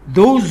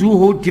 Those who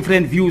hold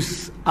different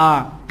views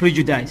are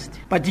prejudiced,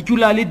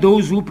 particularly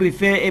those who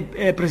prefer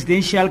a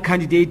presidential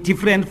candidate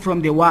different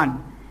from the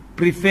one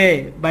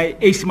preferred by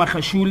Ace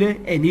Makhashule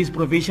and his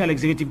provincial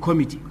executive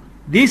committee.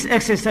 This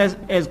exercise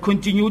has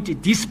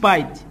continued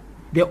despite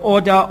the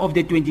order of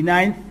the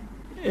 29th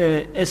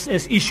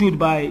as issued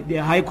by the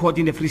High Court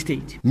in the Free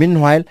State.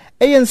 Meanwhile,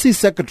 ANC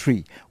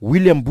Secretary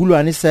William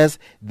Bulwani says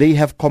they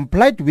have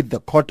complied with the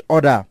court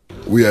order.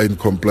 We are in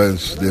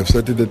compliance. They have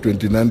started the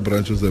 29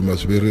 branches that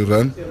must be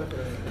rerun,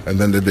 and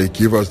then they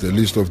give us the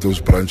list of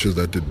those branches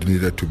that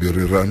needed to be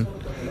rerun,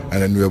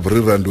 and then we have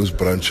rerun those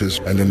branches,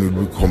 and then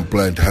we'll be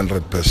compliant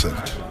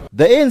 100%.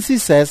 The ANC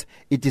says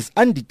it is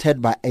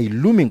undeterred by a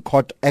looming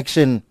court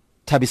action.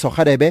 Thabiso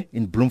Khatebe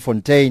in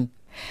Bloemfontein.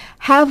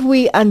 Have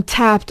we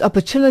untapped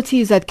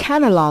opportunities that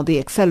can allow the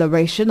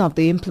acceleration of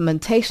the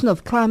implementation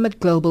of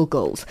climate global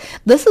goals?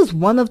 This is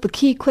one of the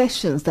key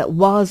questions that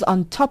was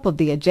on top of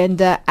the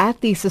agenda at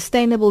the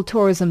Sustainable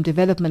Tourism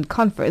Development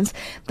Conference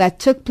that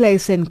took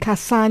place in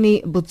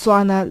Kasane,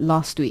 Botswana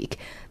last week.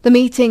 The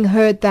meeting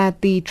heard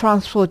that the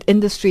transport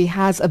industry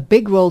has a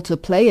big role to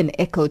play in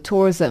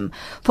ecotourism.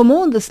 For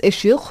more on this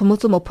issue,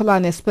 Khumuto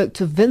Mopolane spoke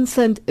to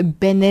Vincent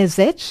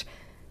Benezech,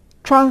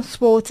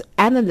 transport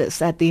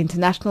analyst at the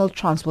International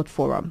Transport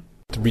Forum.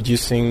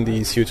 Reducing the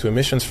CO2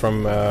 emissions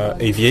from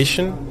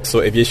aviation, so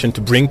aviation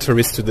to bring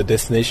tourists to the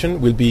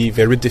destination will be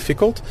very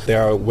difficult.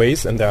 There are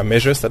ways and there are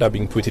measures that are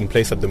being put in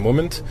place at the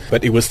moment,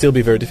 but it will still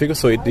be very difficult.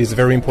 So it is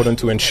very important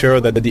to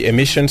ensure that the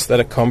emissions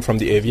that come from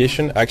the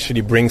aviation actually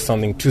bring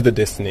something to the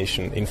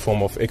destination in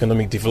form of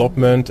economic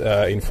development,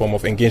 in form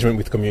of engagement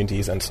with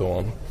communities and so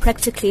on.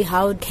 Practically,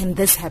 how can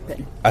this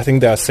happen? I think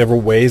there are several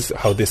ways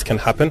how this can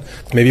happen.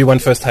 Maybe one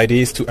first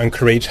idea is to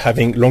encourage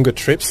having longer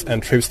trips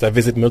and trips that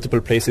visit multiple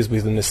places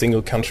within a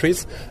single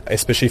countries,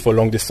 especially for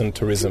long-distance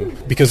tourism.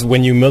 Because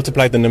when you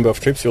multiply the number of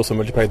trips, you also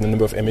multiply the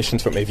number of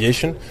emissions from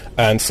aviation,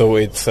 and so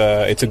it's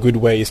a good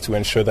way is to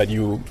ensure that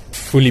you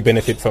fully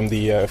benefit from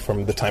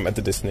the time at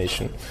the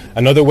destination.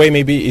 Another way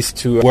maybe is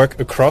to work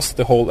across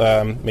the whole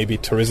maybe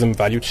tourism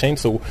value chain,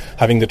 so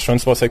having the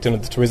transport sector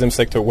and the tourism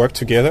sector work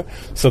together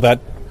so that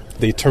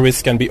the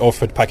tourists can be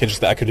offered packages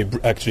that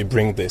actually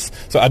bring this.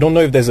 So I don't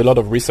know if there's a lot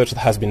of research that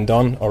has been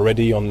done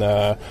already on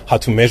how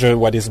to measure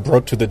what is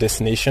brought to the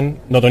destination,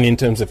 not only in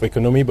terms of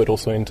economy, but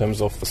also in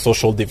terms of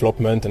social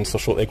development and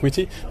social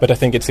equity. But I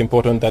think it's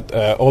important that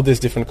all these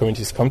different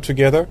communities come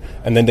together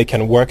and then they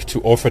can work to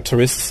offer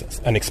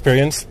tourists an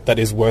experience that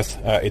is worth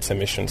its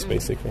emissions,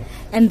 basically.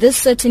 And this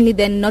certainly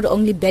then not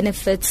only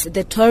benefits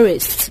the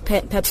tourists,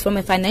 perhaps from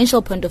a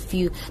financial point of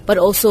view, but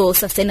also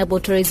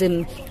sustainable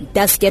tourism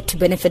does get to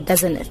benefit,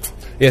 doesn't it?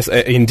 Yes,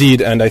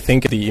 indeed, and I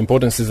think the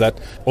importance is that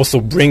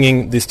also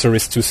bringing these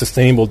tourists to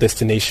sustainable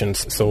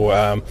destinations.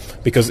 So,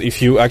 because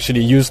if you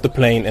actually use the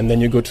plane and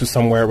then you go to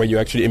somewhere where you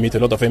actually emit a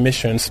lot of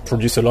emissions,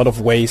 produce a lot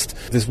of waste,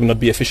 this will not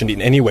be efficient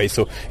in any way.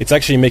 So it's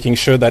actually making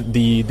sure that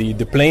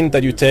the plane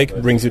that you take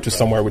brings you to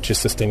somewhere which is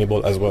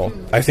sustainable as well.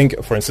 I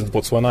think, for instance,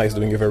 Botswana is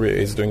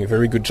doing a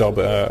very good job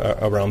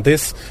around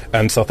this,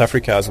 and South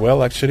Africa as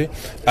well. Actually,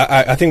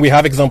 I think we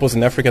have examples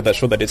in Africa that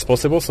show that it's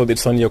possible. So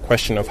it's only a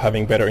question of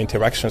having better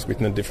interactions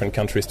within the different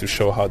countries countries to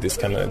show how this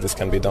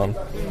can be done.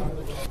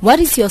 What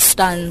is your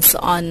stance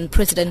on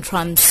President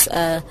Trump's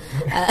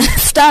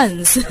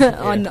stance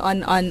on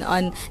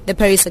the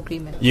Paris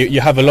Agreement?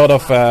 You have a lot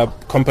of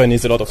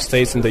companies, a lot of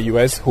states in the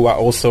US who are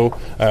also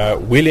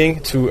willing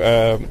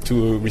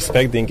to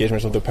respect the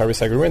engagement of the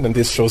Paris Agreement, and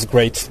this shows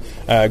great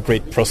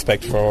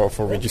prospect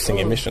for reducing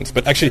emissions.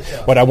 But actually,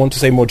 what I want to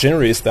say more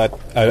generally is that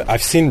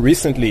I've seen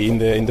recently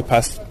in the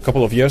past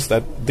couple of years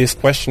that this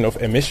question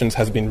of emissions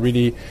has been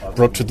really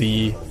brought to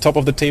the top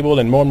of the table,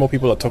 and more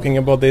people are talking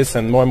about this,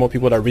 and more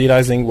people are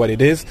realizing what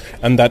it is,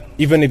 and that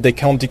even if they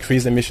can't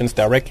decrease emissions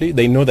directly,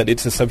 they know that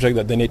it's a subject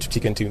that they need to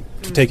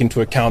take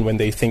into account when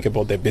they think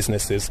about their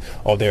businesses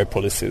or their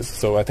policies.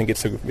 So I think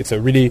it's a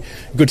really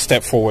good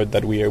step forward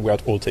that we are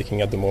all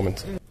taking at the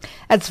moment.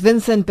 That's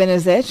Vincent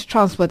Benezet,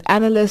 transport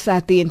analyst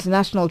at the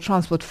International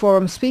Transport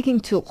Forum, speaking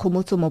to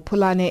Khumutu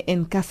Mopulane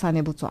in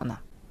Kasane, Botswana.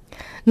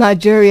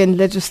 Nigerian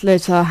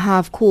legislators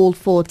have called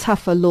for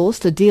tougher laws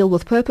to deal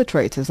with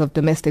perpetrators of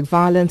domestic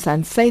violence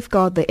and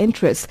safeguard the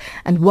interests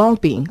and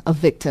well-being of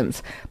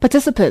victims.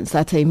 Participants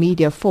at a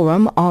media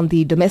forum on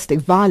the domestic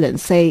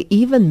violence say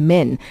even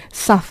men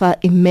suffer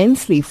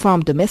immensely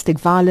from domestic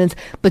violence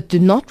but do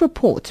not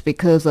report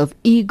because of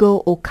ego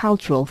or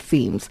cultural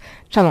themes.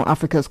 Channel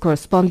Africa's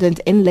correspondent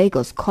in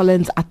Lagos,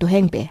 Collins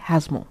Atuhengbe,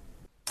 has more.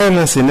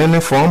 Violence in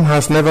any form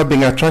has never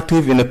been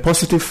attractive in a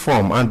positive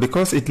form, and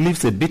because it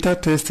leaves a bitter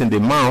taste in the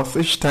mouth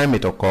each time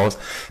it occurs,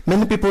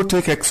 many people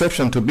take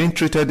exception to being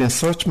treated in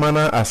such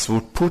manner as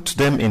would put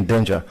them in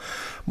danger.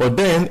 But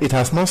then it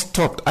has not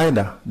stopped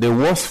either, the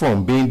worst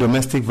form being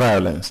domestic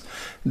violence.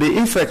 The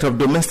effect of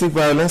domestic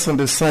violence on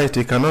the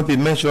society cannot be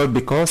measured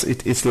because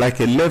it is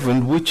like a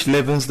leaven which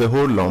leavens the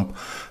whole lump,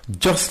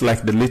 just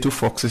like the little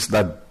foxes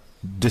that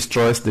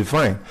destroys the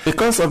vine.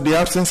 Because of the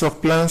absence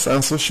of plans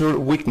and social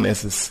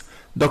weaknesses,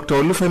 Dr.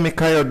 Olufemi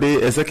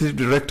Kayode, Executive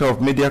Director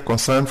of Media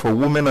Concern for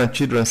Women and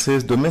Children,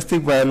 says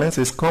domestic violence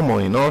is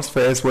common in all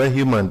spheres where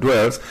human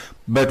dwells,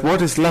 but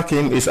what is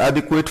lacking is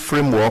adequate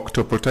framework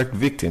to protect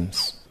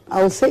victims.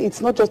 I would say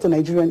it's not just a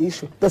Nigerian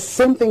issue. The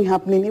same thing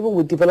happening even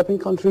with developing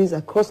countries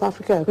across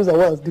Africa, across the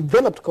world,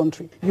 developed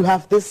country. You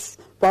have this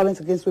violence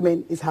against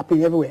women is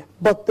happening everywhere.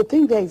 But the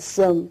thing there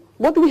is,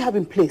 what do we have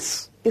in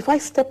place? If I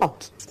step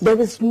out, there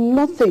is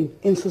nothing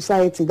in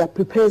society that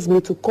prepares me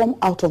to come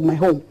out of my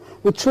home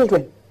with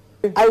children.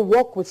 I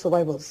work with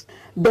survivors.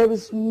 There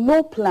is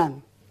no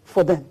plan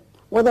for them,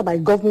 whether by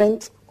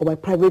government or by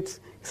private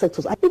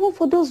sectors, and even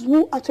for those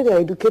who actually are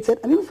educated,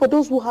 and even for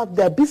those who have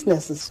their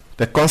businesses.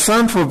 The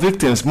concern for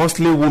victims,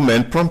 mostly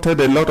women, prompted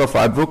a lot of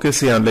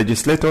advocacy, and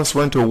legislators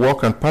went to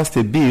work and passed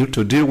a bill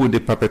to deal with the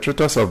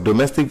perpetrators of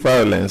domestic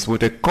violence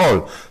with a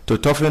call to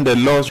toughen the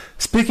laws.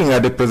 Speaking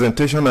at the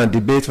presentation and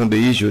debate on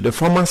the issue, the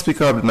former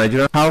Speaker of the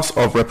Nigerian House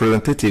of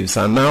Representatives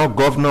and now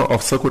Governor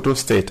of Sokoto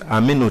State,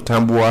 Aminu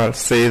Tambuwal,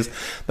 says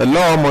the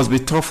law must be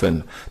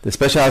toughened. The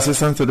Special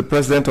Assistant to the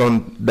President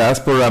on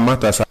Diaspora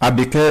Matters,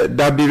 Abike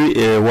Dabiri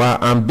Ewa,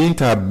 and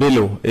Binta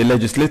Bello, a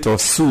legislator,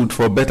 sued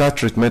for better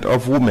treatment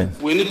of women.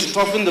 We need to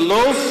toughen the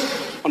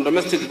laws on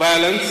domestic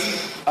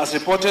violence. As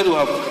reported, we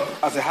have,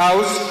 as a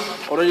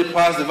House, already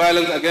passed the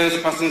Violence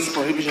Against Persons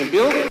Prohibition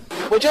Bill.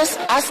 We're just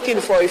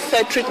asking for a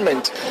fair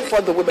treatment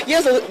for the women.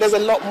 Yes, there's a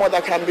lot more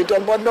that can be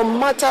done, but no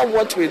matter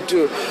what we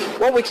do,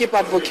 what we keep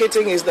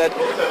advocating is that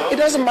it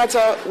doesn't matter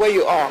where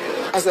you are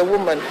as a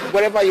woman,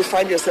 wherever you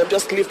find yourself,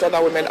 just lift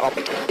other women up.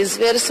 It's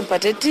very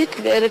sympathetic,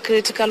 very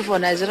critical for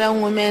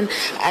Nigerian women,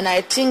 and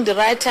I think the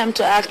right time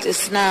to act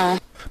is now.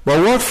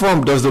 But what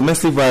form does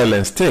domestic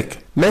violence take?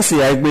 Mercy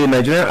Aigbe, a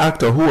Nigerian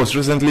actor who was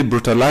recently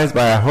brutalized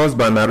by her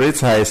husband,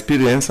 narrates her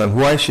experience and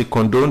why she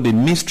condoned the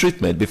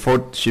mistreatment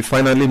before she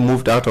finally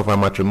moved out of her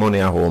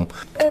matrimonial home.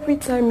 Every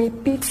time he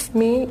beats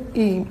me,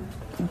 he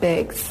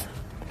begs.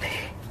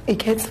 He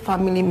gets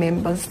family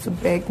members to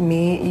beg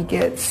me. He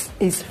gets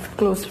his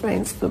close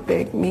friends to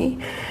beg me.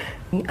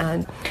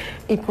 And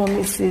he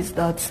promises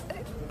that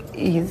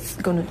he's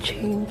going to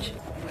change.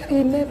 But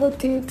he never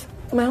did.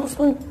 My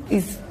husband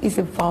is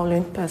a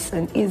violent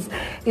person. He's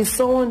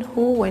someone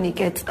who, when he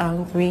gets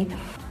angry,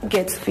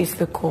 gets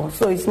physical.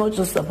 So it's not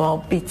just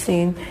about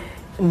beating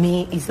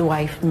me, his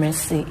wife,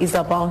 Mercy. It's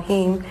about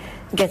him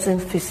getting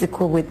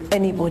physical with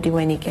anybody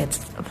when he gets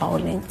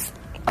violent.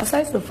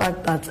 Aside the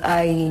fact that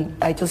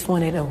I just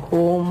wanted a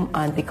home,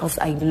 and because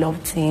I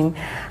loved him,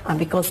 and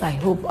because I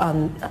hoped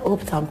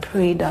and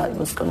prayed that it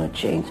was going to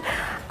change,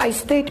 I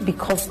stayed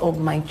because of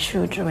my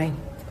children.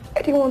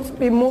 I didn't want to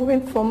be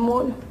moving from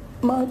one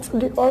man to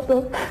the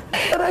other,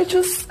 but I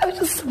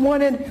just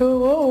wanted a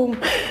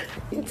home.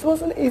 It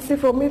wasn't easy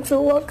for me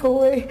to walk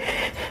away.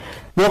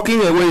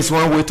 Walking away is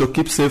one way to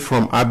keep safe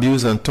from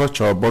abuse and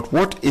torture, but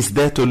what is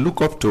there to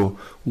look up to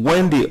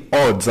when the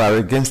odds are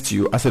against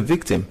you as a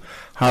victim?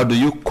 How do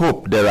you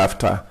cope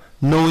thereafter,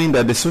 knowing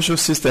that the social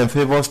system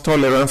favors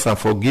tolerance and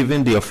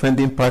forgiving the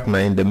offending partner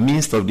in the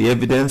midst of the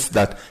evidence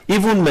that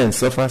even men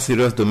suffer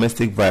serious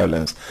domestic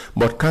violence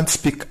but can't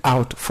speak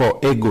out for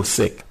ego's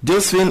sake?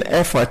 Josephine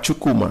Efa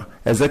Chukuma,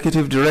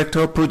 Executive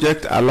Director,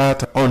 Project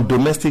Alert on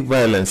Domestic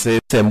Violence,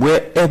 says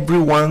where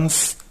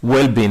everyone's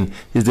well-being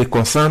is the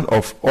concern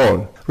of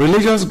all.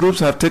 Religious groups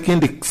have taken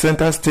the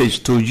center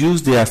stage to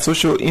use their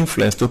social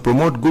influence to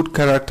promote good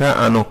character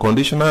and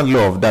unconditional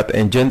love that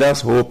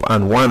engenders hope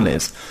and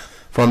oneness.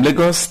 From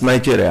Lagos,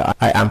 Nigeria,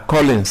 I am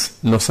Collins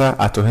Nosa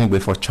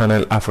Atohengbe for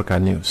Channel Africa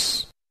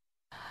News.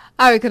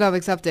 Our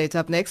economics update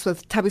up next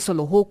with Thabiso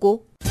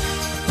Lohoko.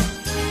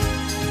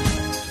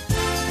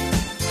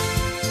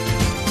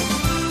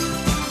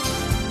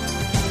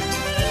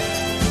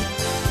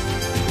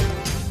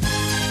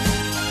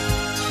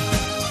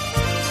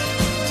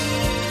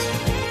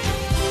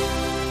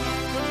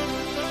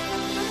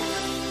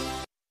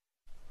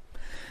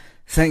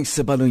 Thanks,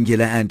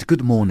 Balungila, and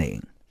good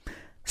morning.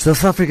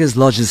 South Africa's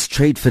largest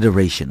trade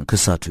federation,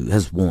 COSATU,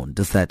 has warned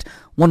that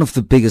one of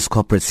the biggest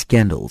corporate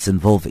scandals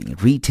involving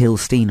Retail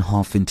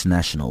Steenhoff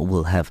International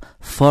will have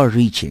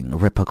far-reaching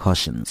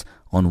repercussions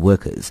on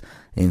workers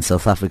in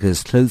South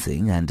Africa's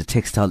clothing and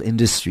textile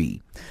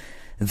industry.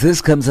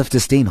 This comes after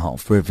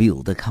Steenhoff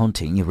revealed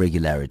accounting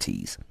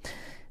irregularities.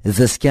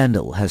 The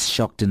scandal has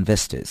shocked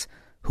investors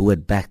who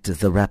had backed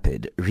the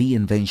rapid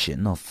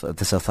reinvention of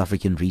the South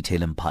African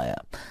retail empire.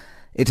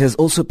 It has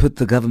also put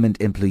the government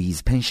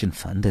employees' pension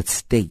fund at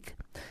stake.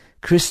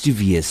 Chris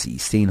Duviesi,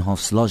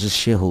 Steenhoff's largest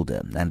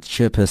shareholder and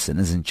chairperson,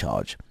 is in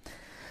charge.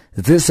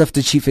 This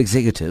after Chief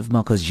Executive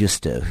Marcus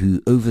Juster,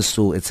 who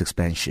oversaw its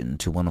expansion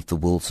to one of the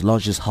world's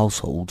largest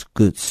household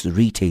goods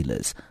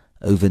retailers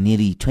over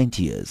nearly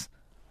 20 years,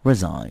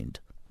 resigned.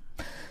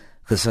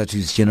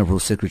 COSATU's General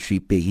Secretary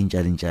Peggy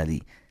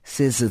Njalinjali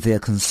says that they are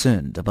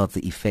concerned about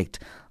the effect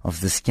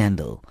of the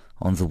scandal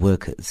on the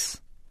workers.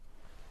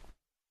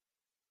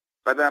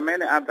 But there are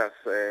many others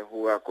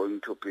who are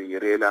going to be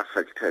really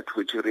affected,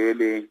 which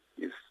really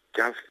is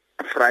just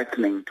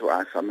frightening to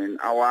us. I mean,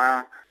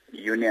 our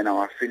union,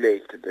 our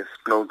affiliate, the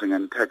Clothing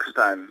and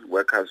Textile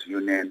Workers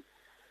Union,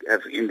 have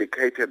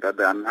indicated that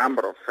there are a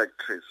number of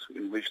factories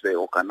in which they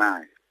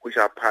organize, which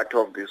are part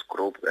of this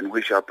group and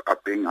which are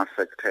being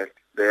affected.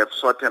 They have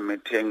sought a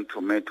meeting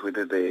to meet with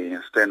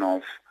the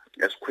Steenhoff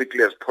as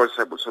quickly as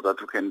possible so that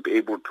we can be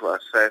able to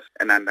assess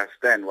and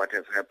understand what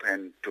has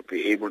happened, to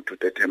be able to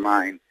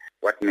determine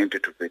what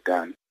needed to be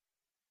done.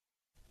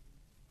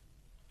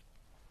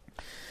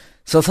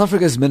 South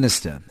Africa's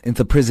minister in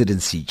the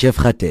presidency, Jeff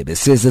Radebe,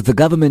 says that the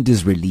government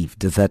is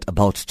relieved that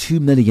about 2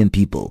 million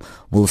people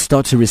will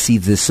start to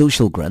receive their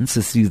social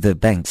grants through the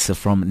banks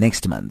from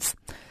next month.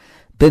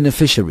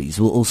 Beneficiaries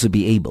will also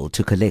be able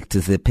to collect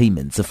their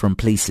payments from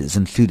places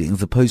including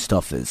the post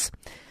office.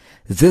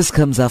 This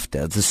comes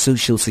after the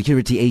Social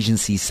Security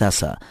Agency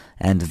SASSA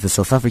and the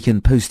South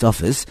African Post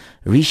Office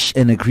reached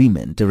an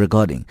agreement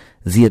regarding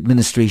the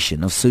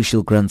administration of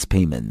social grants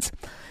payments.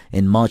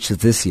 In March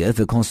this year,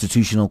 the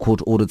Constitutional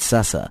Court ordered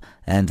SASSA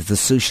and the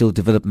Social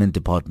Development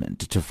Department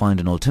to find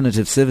an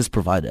alternative service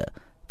provider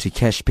to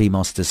Cash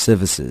Paymaster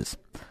services.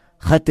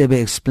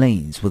 Radebe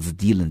explains what the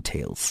deal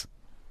entails.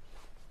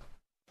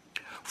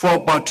 For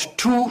about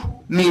 2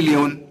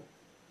 million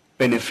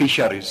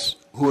beneficiaries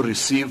who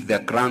receive their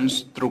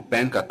grants through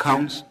bank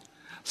accounts,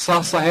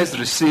 SASSA has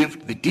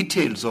received the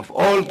details of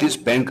all these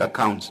bank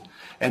accounts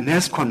and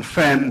has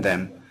confirmed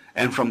them,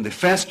 and from the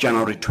 1st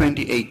January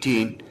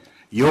 2018,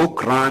 your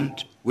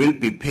grant will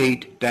be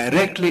paid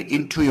directly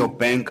into your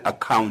bank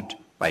account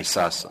by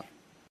SASSA.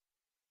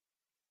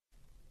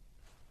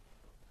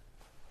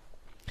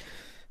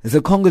 The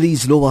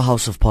Congolese lower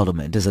house of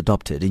parliament has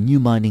adopted a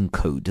new mining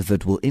code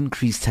that will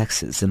increase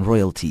taxes and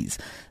royalties.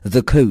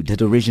 The code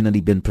had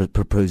originally been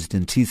proposed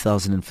in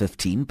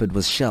 2015 but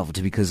was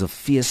shelved because of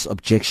fierce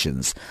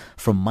objections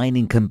from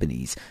mining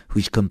companies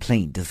which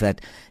complained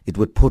that it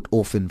would put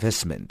off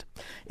investment.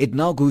 It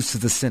now goes to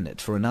the Senate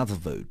for another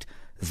vote.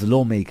 The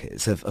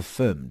lawmakers have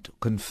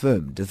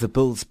confirmed the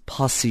bill's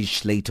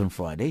passage late on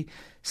Friday,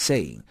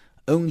 saying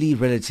only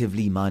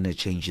relatively minor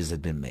changes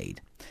had been made.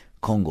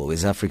 Congo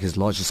is Africa's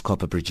largest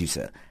copper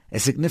producer, a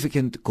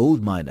significant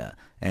gold miner,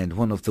 and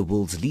one of the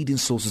world's leading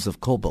sources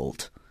of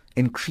cobalt,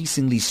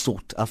 increasingly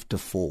sought after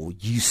for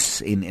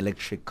use in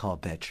electric car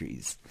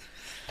batteries.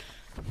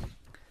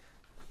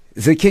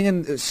 The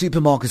Kenyan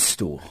supermarket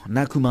store,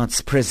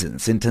 Nakumatt's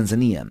presence in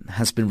Tanzania,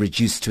 has been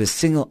reduced to a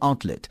single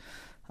outlet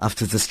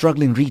after the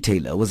struggling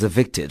retailer was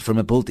evicted from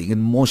a building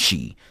in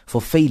Moshi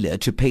for failure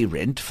to pay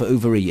rent for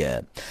over a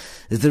year.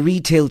 The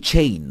retail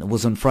chain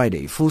was on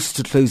Friday forced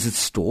to close its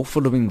store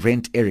following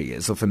rent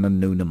arrears of an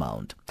unknown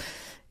amount.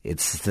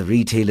 It's the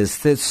retailer's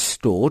third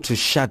store to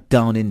shut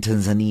down in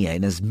Tanzania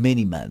in as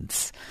many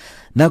months.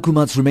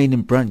 Nakumatt's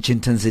remaining branch in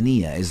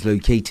Tanzania is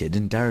located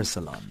in Dar es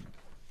Salaam.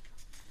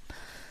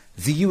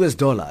 The US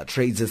dollar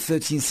trades at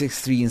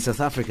 13.63 in South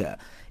Africa.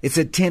 It's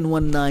at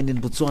 10.19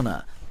 in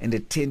Botswana and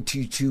at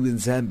 10.22 in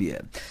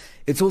Zambia.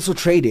 It's also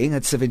trading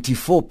at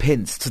 74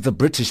 pence to the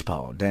British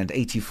pound and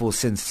 84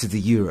 cents to the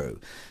euro.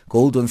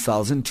 Gold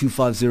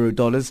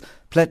 $1,250,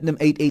 platinum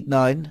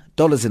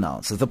 $889 an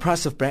ounce. The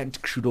price of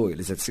Brent crude oil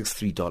is at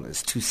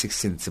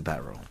 $63.26 a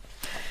barrel.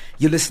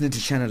 You're listening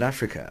to Channel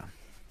Africa.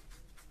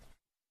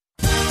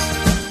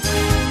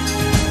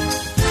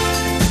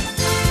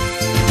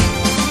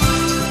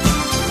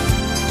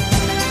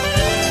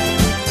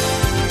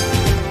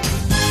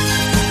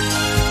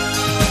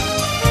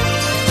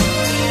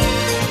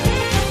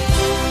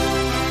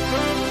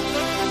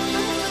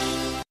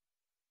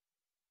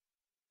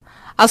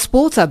 Our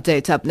sports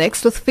update up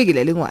next with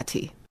Figile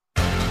Lingwati.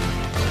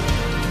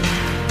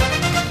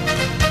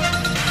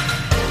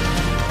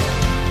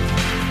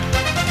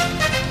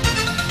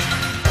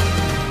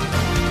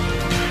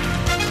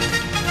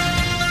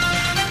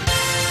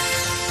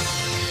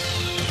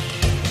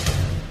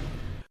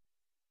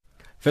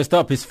 First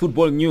up is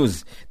football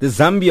news. The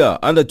Zambia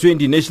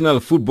under-20 national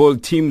football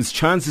team's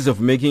chances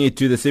of making it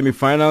to the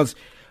semi-finals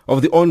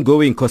of the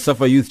ongoing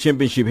COSAFA Youth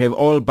Championship have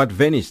all but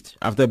vanished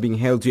after being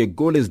held to a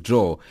goalless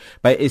draw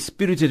by a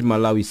spirited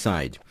Malawi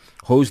side.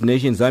 Host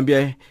nation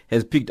Zambia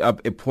has picked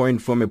up a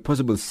point from a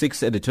possible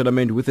 6 at the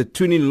tournament with a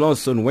 2-0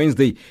 loss on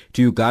Wednesday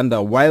to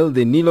Uganda, while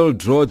the 0-0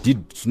 draw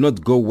did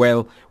not go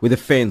well with the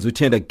fans who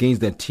turned against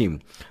their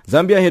team.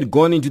 Zambia had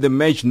gone into the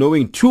match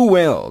knowing too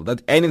well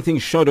that anything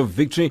short of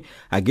victory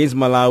against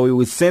Malawi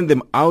would send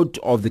them out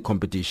of the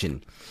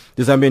competition.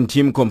 The Zambian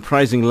team,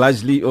 comprising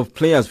largely of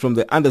players from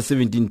the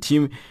under-17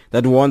 team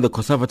that won the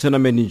COSAFA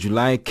tournament in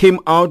July, came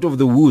out of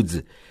the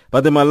woods,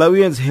 but the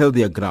Malawians held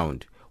their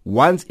ground.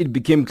 Once it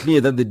became clear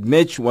that the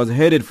match was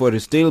headed for a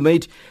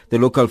stalemate, the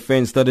local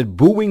fans started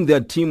booing their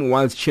team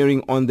whilst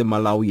cheering on the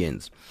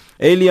Malawians.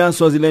 Earlier,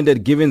 Swaziland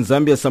had given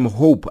Zambia some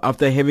hope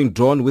after having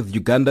drawn with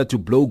Uganda to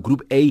blow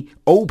Group A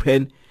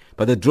open,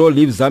 but the draw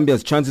leaves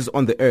Zambia's chances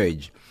on the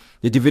edge.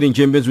 The defending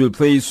champions will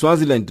play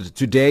Swaziland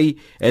today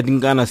at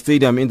Ngana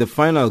Stadium in the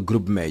final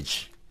group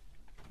match.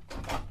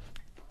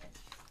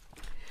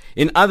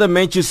 In other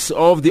matches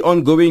of the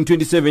ongoing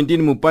 2017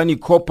 Mupani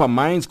Copper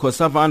Mines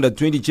COSAFA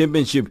Under-20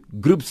 Championship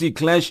Group C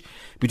clash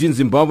between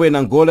Zimbabwe and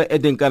Angola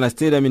at Nkana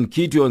Stadium in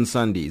Quito on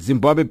Sunday,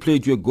 Zimbabwe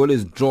played to a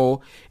goalless draw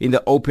in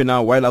the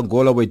opener while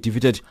Angola were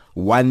defeated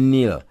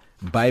 1-0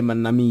 by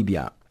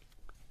Namibia.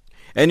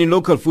 And in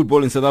local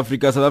football in South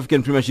Africa, South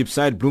African Premiership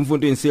side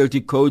Bloemfontein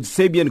Celtic coach,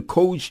 Serbian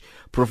coach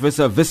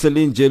Professor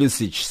Veselin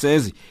Jelicic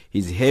says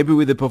he's happy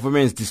with the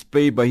performance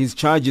displayed by his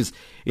charges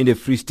in the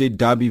Free State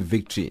Derby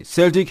victory.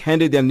 Celtic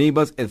handed their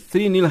neighbours a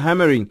 3-0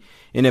 hammering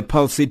in a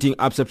pulsating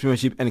Absa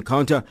Premiership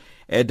encounter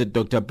at the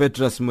Dr.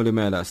 Petrus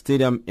Mulimela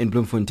Stadium in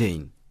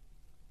Bloemfontein.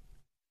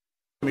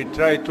 We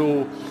try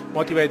to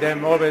motivate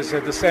them always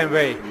the same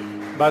way,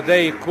 but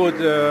they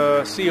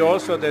could see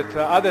also that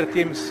other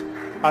teams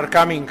are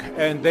coming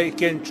and they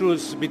can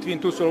choose between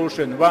two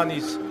solutions. One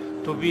is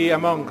to be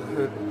among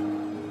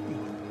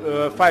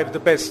 5 the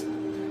best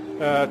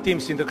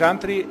teams in the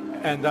country,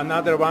 and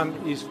another one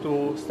is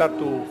to start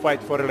to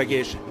fight for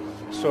relegation.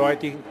 So I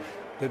think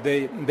that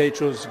they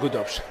choose good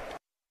option.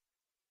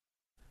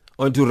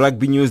 On to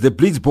rugby news. The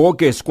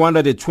Blitzbokke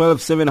squandered a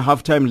 12-7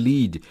 halftime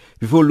lead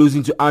before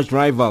losing to arch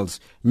rivals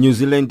New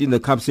Zealand in the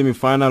Cup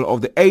semi-final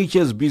of the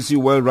HSBC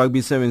World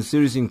Rugby 7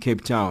 Series in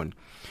Cape Town.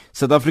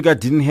 South Africa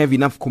didn't have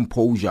enough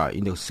composure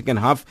in the second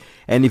half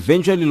and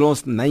eventually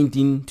lost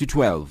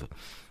 19-12.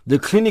 The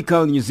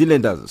clinical New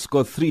Zealanders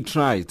scored 3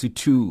 tries to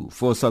 2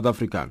 for South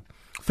Africa.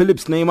 Philip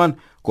Snyman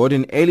got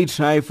an early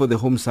try for the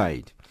home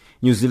side.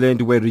 New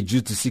Zealand were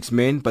reduced to 6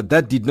 men, but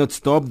that did not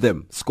stop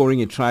them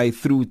scoring a try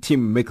through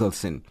Tim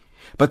Mickelson.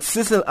 But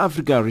South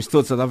Africa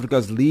restored South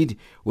Africa's lead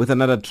with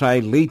another try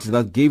late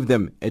that gave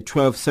them a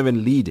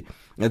 12-7 lead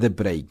at the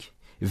break.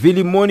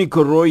 Vilimoni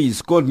Koroi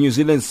scored New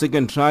Zealand's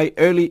second try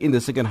early in the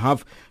second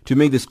half to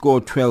make the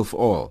score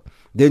 12-all.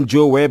 Then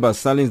Joe Weber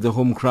silenced the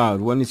home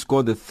crowd when he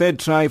scored the third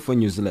try for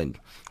New Zealand,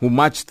 who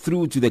marched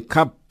through to the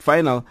Cup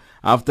final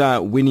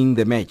after winning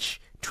the match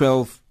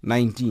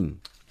 12-19.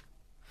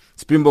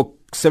 Springbok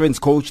Sevens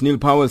coach Neil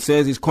Powell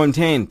says he's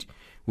content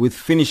with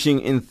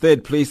finishing in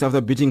third place after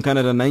beating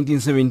Canada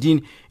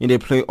 1917 in the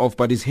playoff,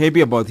 but is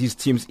happy about his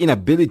team's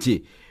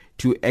inability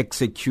to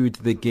execute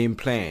the game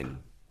plan.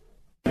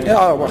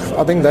 Yeah, well,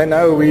 I think they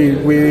know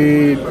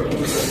we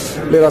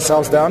let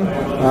ourselves down.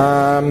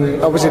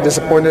 Obviously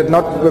disappointed,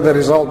 not with the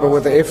result, but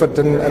with the effort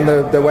and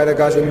the way the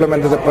guys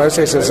implemented the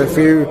processes. If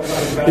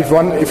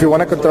you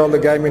want to control the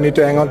game, you need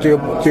to hang on to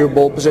your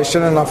ball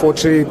possession. And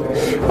unfortunately,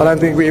 I don't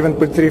think we even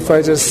put 3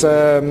 phases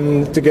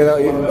together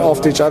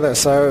after each other.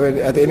 So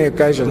at any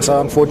occasion,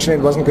 so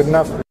unfortunately, it wasn't good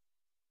enough.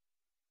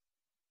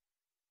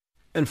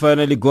 And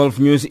finally, golf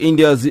news.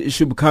 India's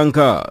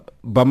Shubhankar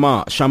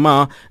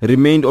Sharma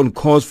remained on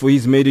course for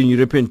his maiden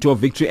European Tour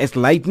victory as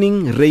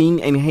lightning, rain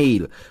and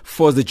hail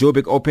forced the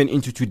Joburg Open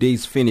into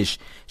today's finish.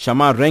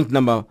 Sharma, ranked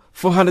number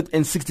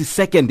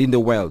 462nd in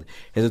the world,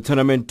 has a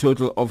tournament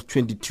total of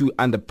 22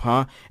 under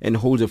par and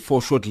holds a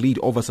 4-shot lead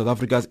over South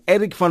Africa's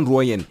Erik van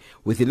Rooyen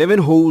with 11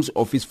 holes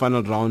of his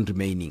final round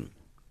remaining.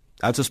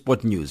 That's a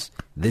sport news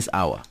this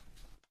hour.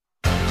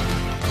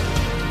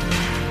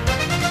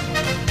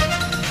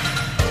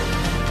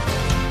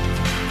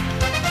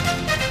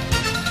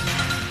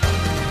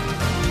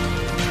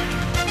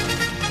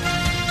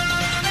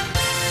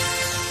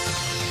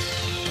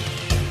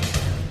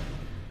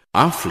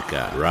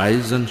 Africa,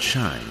 rise and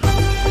shine.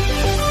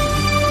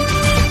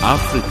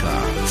 Africa,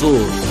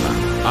 zorka.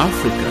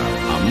 Africa,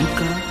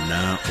 amka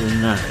na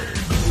ung'are.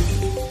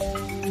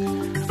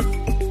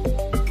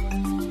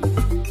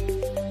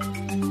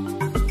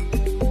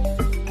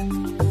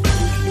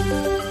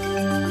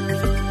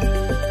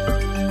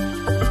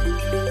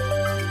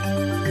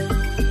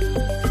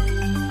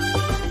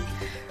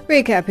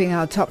 Recapping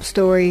our top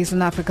stories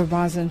in Africa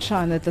Rise and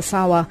Shine at this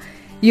hour.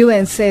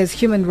 UN says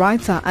human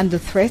rights are under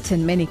threat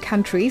in many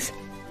countries.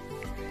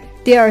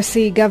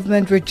 DRC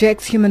government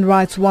rejects Human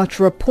Rights Watch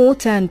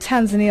report, and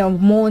Tanzania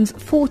mourns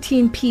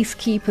 14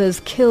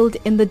 peacekeepers killed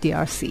in the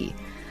DRC.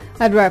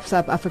 That wraps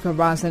up Africa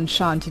Rise and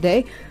Shine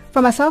today.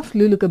 For myself,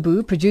 Lulu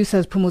Gabu,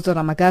 producers Pumuzo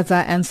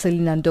Ramagaza and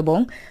Selina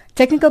Ndobong,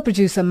 technical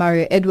producer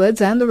Mario Edwards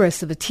and the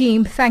rest of the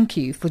team, thank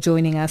you for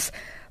joining us.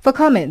 For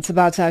comments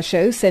about our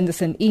show, send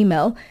us an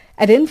email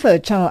at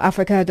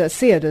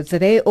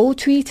info@channelafrica.co.za or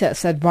tweet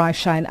us at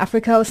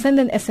 @RiseShineAfrica or send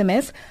an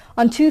SMS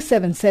on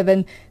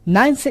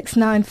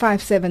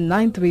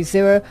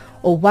 277-969-57930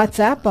 or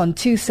WhatsApp on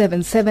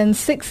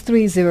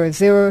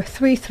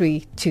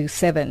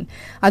 277-6300-3327.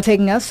 Are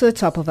taking us to the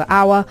top of the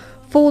hour.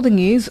 For the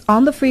news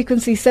on the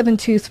frequency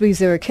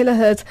 7230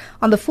 kHz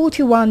on the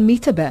 41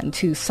 meter band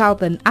to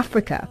Southern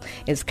Africa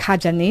is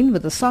Kajanin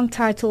with the song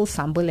title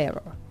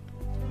Sambolero.